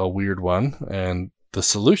is a weird one, and the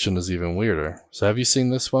solution is even weirder. So have you seen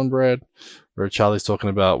this one, Brad? Where Charlie's talking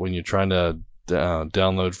about when you're trying to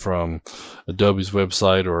download from Adobe's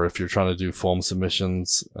website, or if you're trying to do form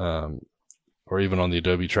submissions, or even on the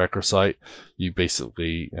Adobe Tracker site, you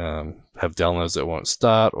basically have downloads that won't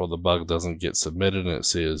start, or the bug doesn't get submitted and it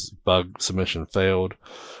says bug submission failed,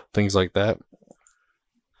 things like that.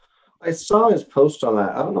 I saw his post on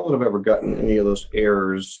that. I don't know that I've ever gotten any of those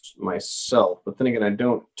errors myself, but then again, I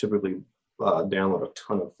don't typically download a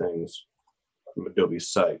ton of things from Adobe's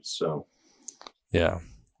site, so yeah,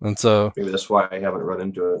 and so maybe that's why I haven't run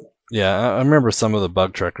into it. Yeah, I remember some of the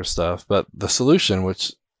bug tracker stuff, but the solution,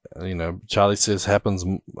 which Charlie says happens,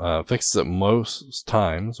 fixes it most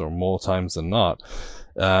times or more times than not.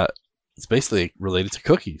 It's basically related to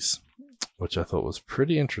cookies, which I thought was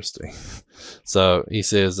pretty interesting. So he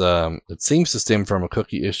says it seems to stem from a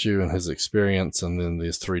cookie issue in his experience, and then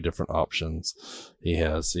there's 3 different options. He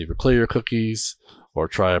has either clear your cookies, or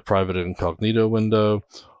try a private incognito window,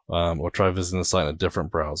 or try visiting the site in a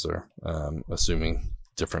different browser, assuming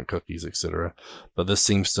different cookies, etc. But this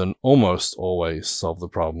seems to almost always solve the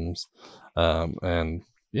problems. And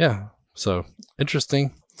yeah, so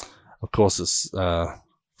interesting. Of course, it's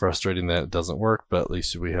frustrating that it doesn't work, but at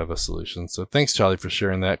least we have a solution. So thanks, Charlie, for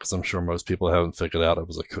sharing that, because I'm sure most people haven't figured out it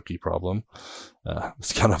was a cookie problem.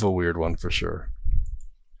 It's kind of a weird one for sure.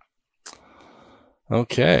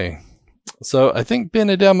 Okay, So I think Ben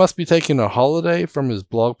Adele must be taking a holiday from his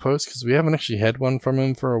blog post because we haven't actually had one from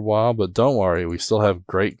him for a while. But don't worry, we still have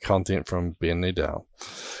great content from Ben Adele.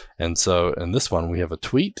 And so in this one, we have a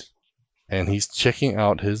tweet, and he's checking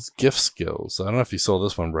out his GIF skills. I don't know if you saw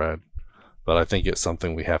this one, Brad, but I think it's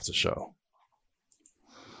something we have to show.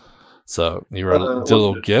 So he wrote a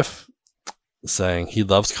little GIF saying he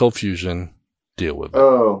loves Cold Fusion. Deal with it.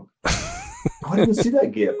 Oh. I didn't see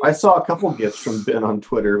that GIF. I saw a couple GIFs from Ben on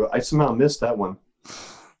Twitter, but I somehow missed that one.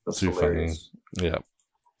 That's too hilarious. Funny. Yeah.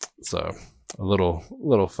 So a little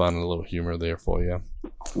fun and a little humor there for you.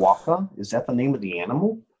 Quokka? Is that the name of the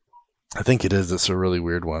animal? I think it is. It's a really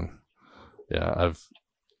weird one. Yeah,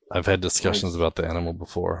 I've had discussions about the animal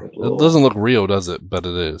before. It doesn't look real, does it? But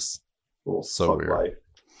it is. So weird. Life.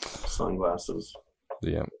 Sunglasses.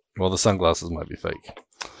 Yeah. Well, the sunglasses might be fake.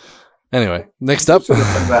 Anyway, next up. So the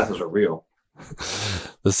sunglasses are real.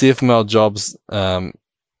 The CFML jobs that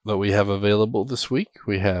we have available this week.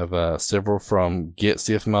 We have several from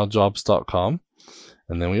getcfmljobs.com,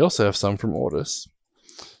 and then we also have some from Ortus.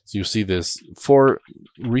 So you'll see there's 4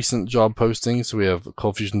 recent job postings. We have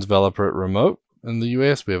Cold Fusion Developer at Remote in the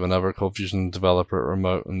US. We have another Cold Fusion Developer at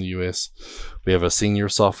Remote in the US. We have a Senior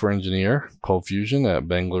Software Engineer, Cold Fusion at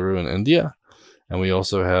Bangalore in India. And we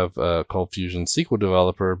also have a Cold Fusion SQL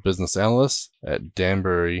Developer, Business Analyst at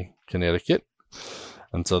Danbury, Connecticut.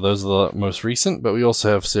 And so those are the most recent, but we also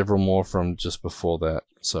have several more from just before that.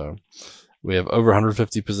 So we have over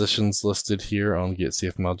 150 positions listed here on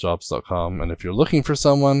getcfmljobs.com. And if you're looking for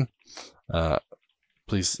someone,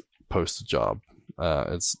 please post a job.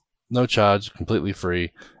 It's no charge, completely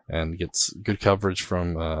free, and gets good coverage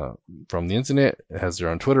from the internet. It has their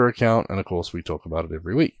own Twitter account, and of course we talk about it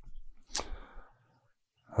every week.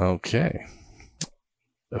 Okay.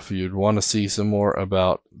 If you'd want to see some more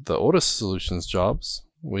about the Ortus Solutions jobs,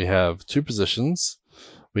 we have 2 positions.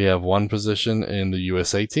 We have 1 position in the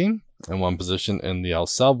USA team and 1 position in the El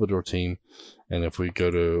Salvador team. And if we go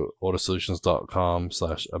to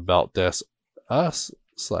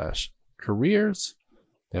ortussolutions.com/about-us/careers,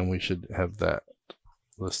 then we should have that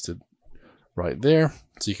listed right there.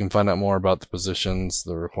 So you can find out more about the positions,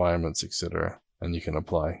 the requirements, etc. And you can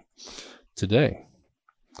apply today.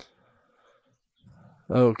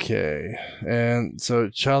 Okay, and so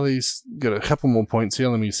Charlie's got a couple more points here.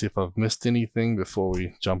 Let me see if I've missed anything before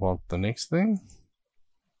we jump on to the next thing.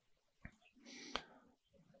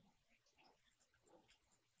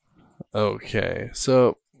 Okay,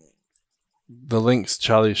 so the links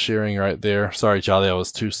Charlie's sharing right there. Sorry, Charlie, I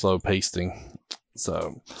was too slow pasting.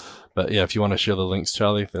 So, but yeah, if you want to share the links,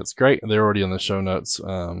 Charlie, that's great. They're already in the show notes,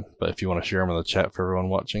 but if you want to share them in the chat for everyone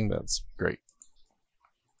watching, that's great.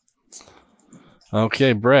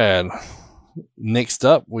 Okay, Brad. Next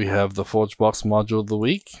up, we have the ForgeBox module of the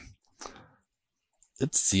week.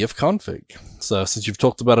 It's CFConfig. So since you've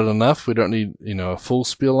talked about it enough, we don't need a full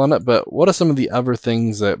spiel on it. But what are some of the other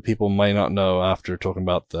things that people may not know after talking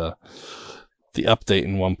about the update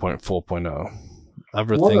in 1.4.0?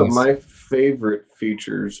 One of my favorite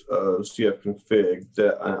features of CFConfig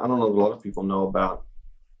that I don't know if a lot of people know about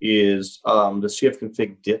is the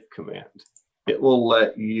CFConfig diff command. It will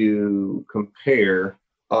let you compare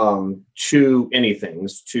to anything,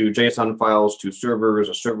 to JSON files, to servers,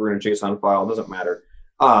 a server in a JSON file, doesn't matter.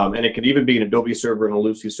 And it could even be an Adobe server and a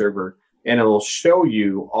Lucy server. And it will show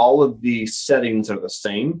you all of the settings that are the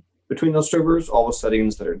same between those servers, all the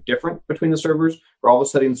settings that are different between the servers, or all the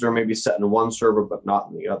settings that are maybe set in one server but not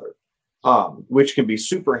in the other. Which can be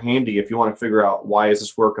super handy if you want to figure out why does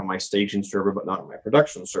this work on my staging server but not on my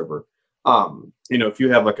production server. If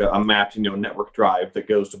you have like a mapped, network drive that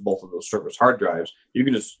goes to both of those servers' hard drives, you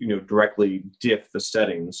can just, directly diff the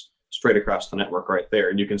settings straight across the network right there.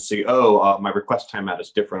 And you can see, my request timeout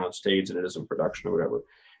is different on stage than it is in production or whatever.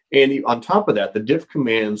 And on top of that, the diff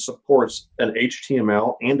command supports an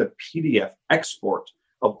HTML and a PDF export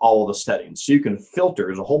of all of the settings. So you can filter,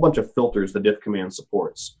 there's a whole bunch of filters the diff command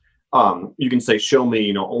supports. You can say, show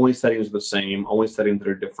me, only settings are the same, only settings that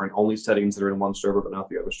are different, only settings that are in one server but not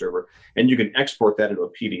the other server. And you can export that into a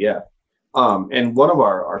PDF. And one of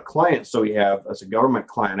our clients, so we have as a government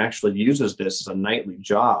client, actually uses this as a nightly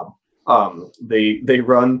job. They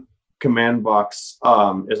run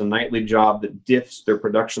CommandBox as a nightly job that diffs their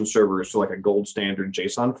production servers to like a gold standard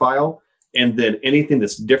JSON file. And then anything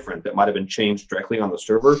that's different that might have been changed directly on the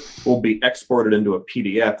server will be exported into a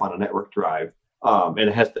PDF on a network drive. And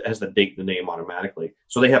it has the date and the name automatically.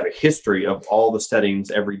 So they have a history of all the settings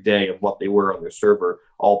every day of what they were on their server,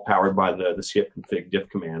 all powered by the CFConfig diff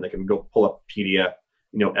command. They can go pull up a PDF,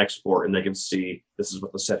 export, and they can see this is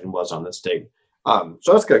what the setting was on this date. So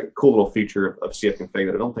that's got a cool little feature of CFConfig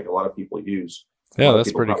that I don't think a lot of people use. Yeah,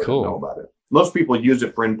 that's pretty cool. Know about it. Most people use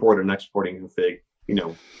it for importing and exporting config,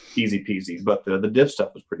 easy peasy. But the diff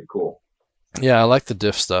stuff was pretty cool. Yeah, I like the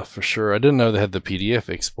diff stuff for sure. I didn't know they had the PDF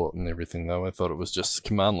export and everything, though. I thought it was just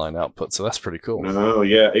command line output, so that's pretty cool. No,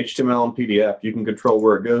 yeah, HTML and PDF. You can control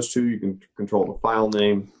where it goes to. You can control the file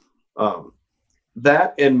name.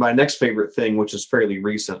 That and my next favorite thing, which is fairly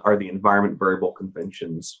recent, are the environment variable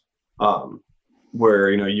conventions, where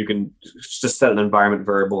you can just set an environment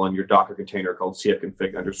variable on your Docker container called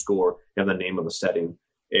cfconfig _ and the name of the setting.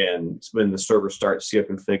 And when the server starts,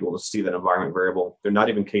 cfconfig will just see that environment variable. They're not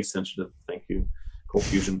even case sensitive. Thank you,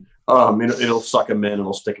 ColdFusion. It'll suck them in and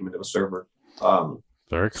it'll stick them into the server.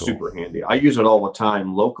 Very cool. Super handy. I use it all the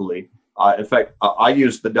time locally. In fact, I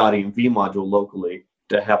use the .env module locally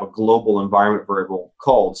to have a global environment variable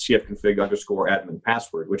called cfconfig _ admin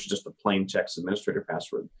password, which is just a plain text administrator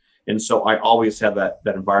password. And so I always have that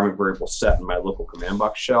environment variable set in my local command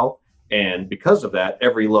box shell. And because of that,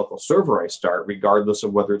 every local server I start, regardless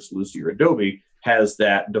of whether it's Lucee or Adobe, has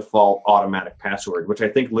that default automatic password, which I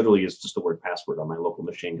think literally is just the word password on my local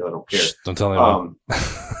machine because I don't care. Don't tell anyone.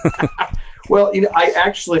 Well,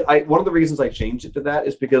 I one of the reasons I changed it to that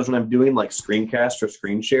is because when I'm doing like screencasts or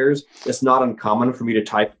screen shares, it's not uncommon for me to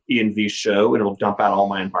type env show and it'll dump out all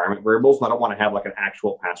my environment variables. And I don't want to have like an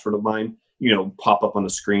actual password of mine, pop up on the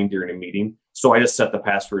screen during a meeting. So I just set the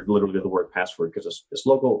password literally to the word password because it's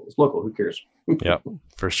local. It's local. Who cares? Yeah,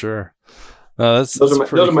 for sure. Those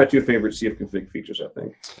are my two favorite cfconfig features, I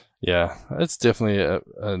think. Yeah, it's definitely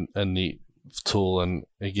a neat tool, and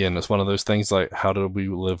again, it's one of those things like how do we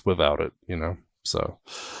live without it? So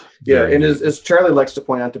yeah, and as Charlie likes to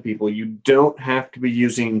point out to people, you don't have to be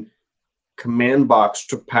using command box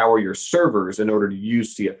to power your servers in order to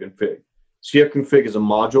use cfconfig. cfconfig is a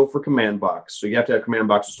module for command box, so you have to have command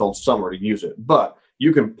box installed somewhere to use it. But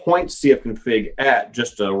you can point cfconfig at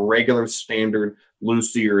just a regular standard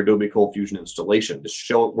Lucee or Adobe ColdFusion installation to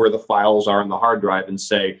show it where the files are on the hard drive and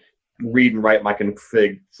say, read and write my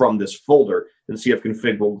config from this folder, and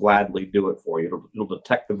cfconfig will gladly do it for you. It'll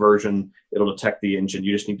detect the version, it'll detect the engine.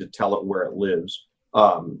 You just need to tell it where it lives.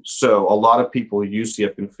 So a lot of people who use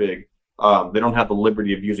cfconfig, they don't have the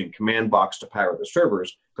liberty of using command box to power the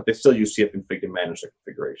servers, but they still use cfconfig to manage their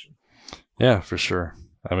configuration. Yeah, for sure.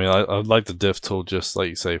 I mean, I would like the diff tool, just like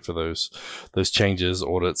you say, for those changes,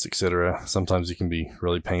 audits, etc. Sometimes it can be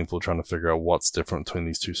really painful trying to figure out what's different between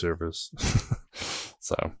these two servers.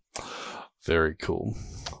 So, very cool.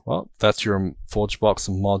 Well, that's your ForgeBox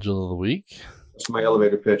module of the week. That's my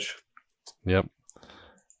elevator pitch. Yep.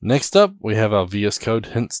 Next up, we have our VS Code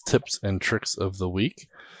hints, tips, and tricks of the week.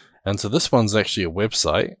 And so this one's actually a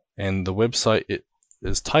website, and the website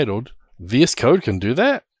is titled VS Code Can Do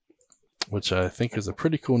That, which I think is a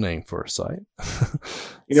pretty cool name for a site.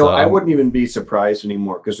 I wouldn't even be surprised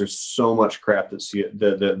anymore because there's so much crap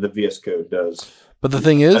that the VS Code does. But the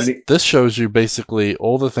thing is, this shows you basically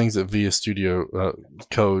all the things that VS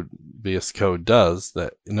Code does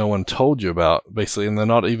that no one told you about, basically, and they're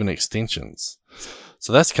not even extensions.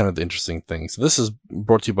 So that's kind of the interesting thing. So this is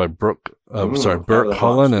brought to you by Burt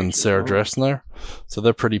Holland and Sarah Dressler. So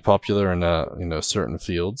they're pretty popular in certain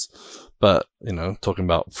fields. But, talking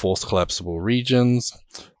about forced collapsible regions,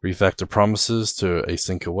 refactor promises to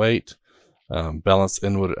async await, balanced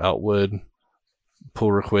inward outward,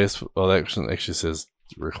 pull request. Well, that actually says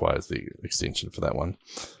requires the extension for that one.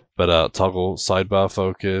 But toggle sidebar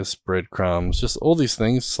focus, breadcrumbs, just all these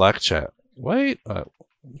things. Slack chat. Wait,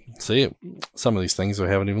 see, some of these things we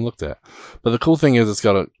haven't even looked at. But the cool thing is it's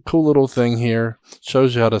got a cool little thing here.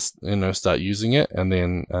 Shows you how to start using it, and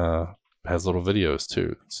then has little videos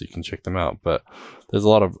too, so you can check them out. But there's a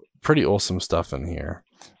lot of pretty awesome stuff in here.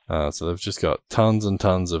 So they've just got tons and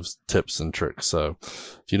tons of tips and tricks. So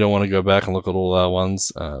if you don't want to go back and look at all our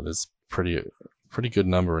ones, there's pretty good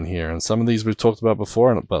number in here. And some of these we've talked about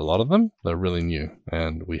before, but a lot of them, they're really new,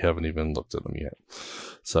 and we haven't even looked at them yet.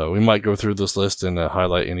 So we might go through this list and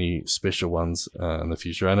highlight any special ones in the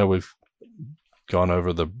future. I know we've gone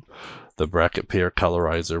over the bracket pair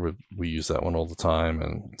colorizer. We use that one all the time,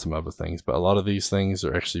 and some other things. But a lot of these things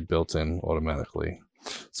are actually built in automatically.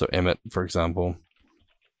 So Emmet, for example.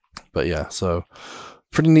 But yeah, so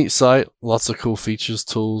pretty neat site. Lots of cool features,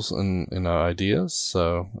 tools, and ideas.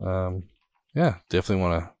 So yeah, definitely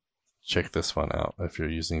want to check this one out if you're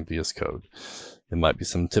using VS Code. There might be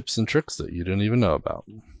some tips and tricks that you didn't even know about.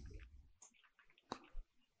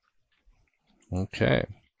 Okay.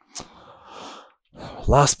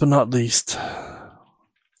 Last but not least,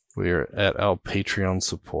 we're at our Patreon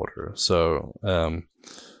supporter. So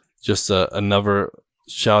just another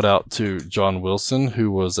shout out to John Wilson,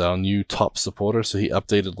 who was our new top supporter. So he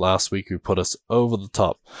updated last week, who put us over the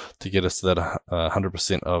top to get us to that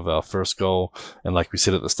 100% of our first goal. And like we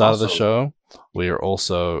said at the start of the show, we are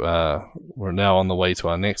also we're now on the way to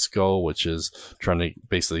our next goal, which is trying to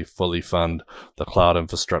basically fully fund the cloud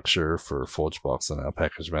infrastructure for ForgeBox and our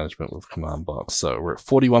package management with CommandBox. So we're at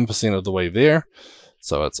 41% of the way there.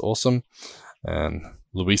 So it's awesome. And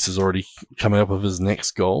Luis is already coming up with his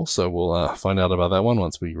next goal, so we'll find out about that one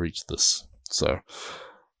once we reach this. So,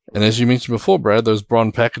 and as you mentioned before, Brad, those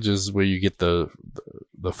bronze packages where you get the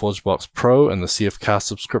ForgeBox Pro and the CFcast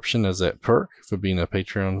subscription as that perk for being a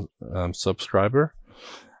Patreon subscriber.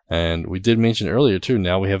 And we did mention earlier too,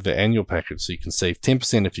 now we have the annual package, so you can save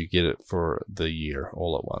 10% if you get it for the year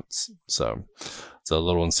all at once. So it's a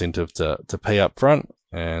little incentive to pay up front.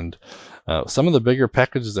 And some of the bigger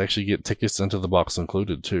packages actually get tickets into the box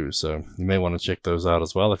included too. So you may want to check those out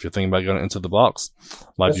as well if you're thinking about going into the box.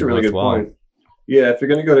 That's a really worthwhile. Good point. Yeah, if you're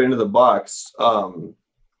going to go into the box, talk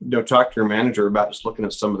to your manager about just looking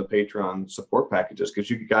at some of the Patreon support packages, because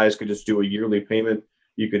you guys could just do a yearly payment.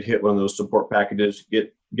 You could hit one of those support packages,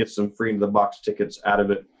 get some free into the box tickets out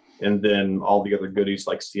of it, and then all the other goodies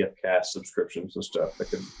like CFcast subscriptions and stuff that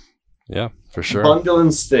could. Yeah, for sure. Bundle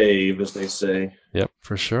and save, as they say. Yep,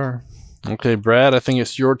 for sure. Okay, Brad, I think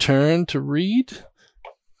it's your turn to read.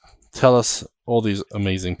 Tell us all these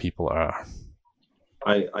amazing people are.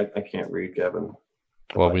 I can't read, Kevin.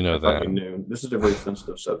 Well, we know that. Knew. This is a very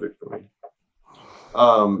sensitive subject for me.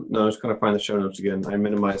 No, I was going to find the show notes again. I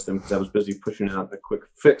minimized them because I was busy pushing out a quick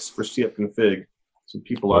fix for CFconfig. Some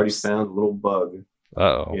people already found a little bug in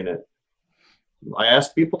it. I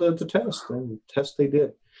asked people to test, and test they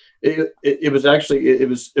did. It was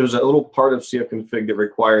a little part of CFconfig that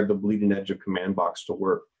required the bleeding edge of CommandBox to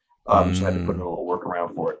work. So I had to put in a little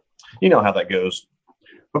workaround for it. You know how that goes.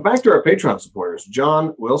 But back to our Patreon supporters: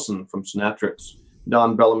 John Wilson from Synatrix,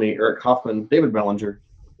 Don Bellamy, Eric Hoffman, David Bellinger,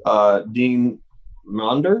 Dean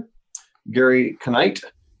Monder, Gary Knight,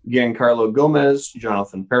 Giancarlo Gomez,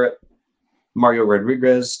 Jonathan Parrott, Mario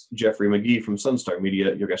Rodriguez, Jeffrey McGee from Sunstar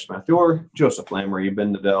Media, Yogesh Mathur, Joseph Lamry,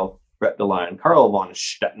 Ben Nadell, Brett DeLine, Carl von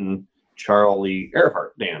Stetten, Charlie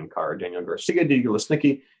Earhart, Dan Carr, Daniel Garcia, Diego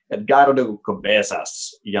Lesnicki, Edgardo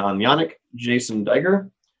Cabezas, Jan Yannick, Jason Diger,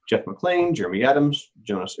 Jeff McLean, Jeremy Adams,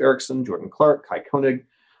 Jonas Erickson, Jordan Clark, Kai Koenig,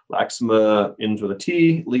 Laxma Ins with a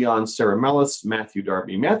T, Leon Sarah Mellis, Matthew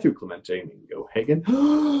Darby, Matthew Clemente, Mingo Hagen,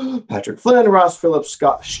 Patrick Flynn, Ross Phillips,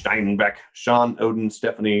 Scott Steinbeck, Sean Oden,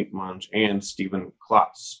 Stephanie Monge, and Stephen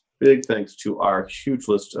Klotz. Big thanks to our huge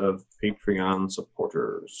list of Patreon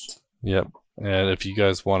supporters. Yep. And if you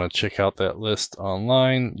guys want to check out that list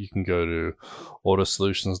online, you can go to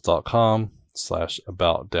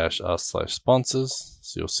autosolutions.com/about-us/sponsors.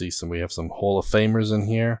 So you'll see we have some Hall of Famers in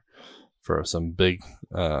here for some big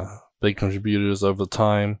contributors over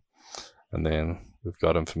time. And then we've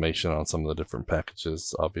got information on some of the different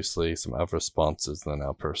packages, obviously some other sponsors, and then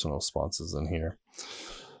our personal sponsors in here.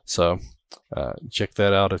 So check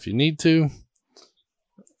that out if you need to.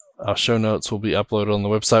 Our show notes will be uploaded on the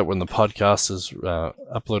website when the podcast is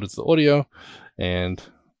uploaded to the audio. And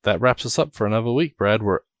that wraps us up for another week, Brad.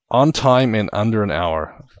 We're on time and under an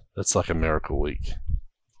hour. That's like a miracle week.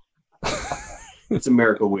 It's a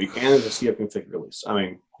miracle week, and it's a CFconfig release. I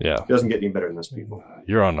mean, yeah, it doesn't get any better than this, people.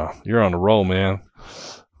 You're on a roll, man.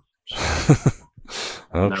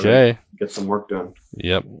 Okay. Get some work done.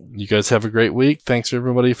 Yep. You guys have a great week. Thanks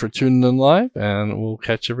everybody for tuning in live, and we'll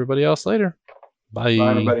catch everybody else later. Bye. Bye,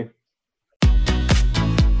 everybody.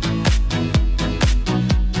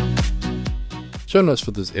 Show notes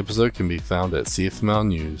for this episode can be found at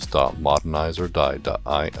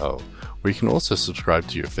cfmailnews.modernizeordie.io, where you can also subscribe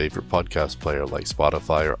to your favorite podcast player like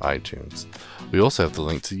Spotify or iTunes. We also have the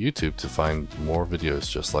link to YouTube to find more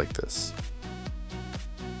videos just like this.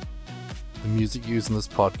 The music used in this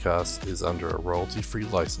podcast is under a royalty-free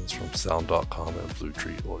license from Sound.com and Blue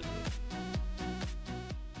Tree Audio.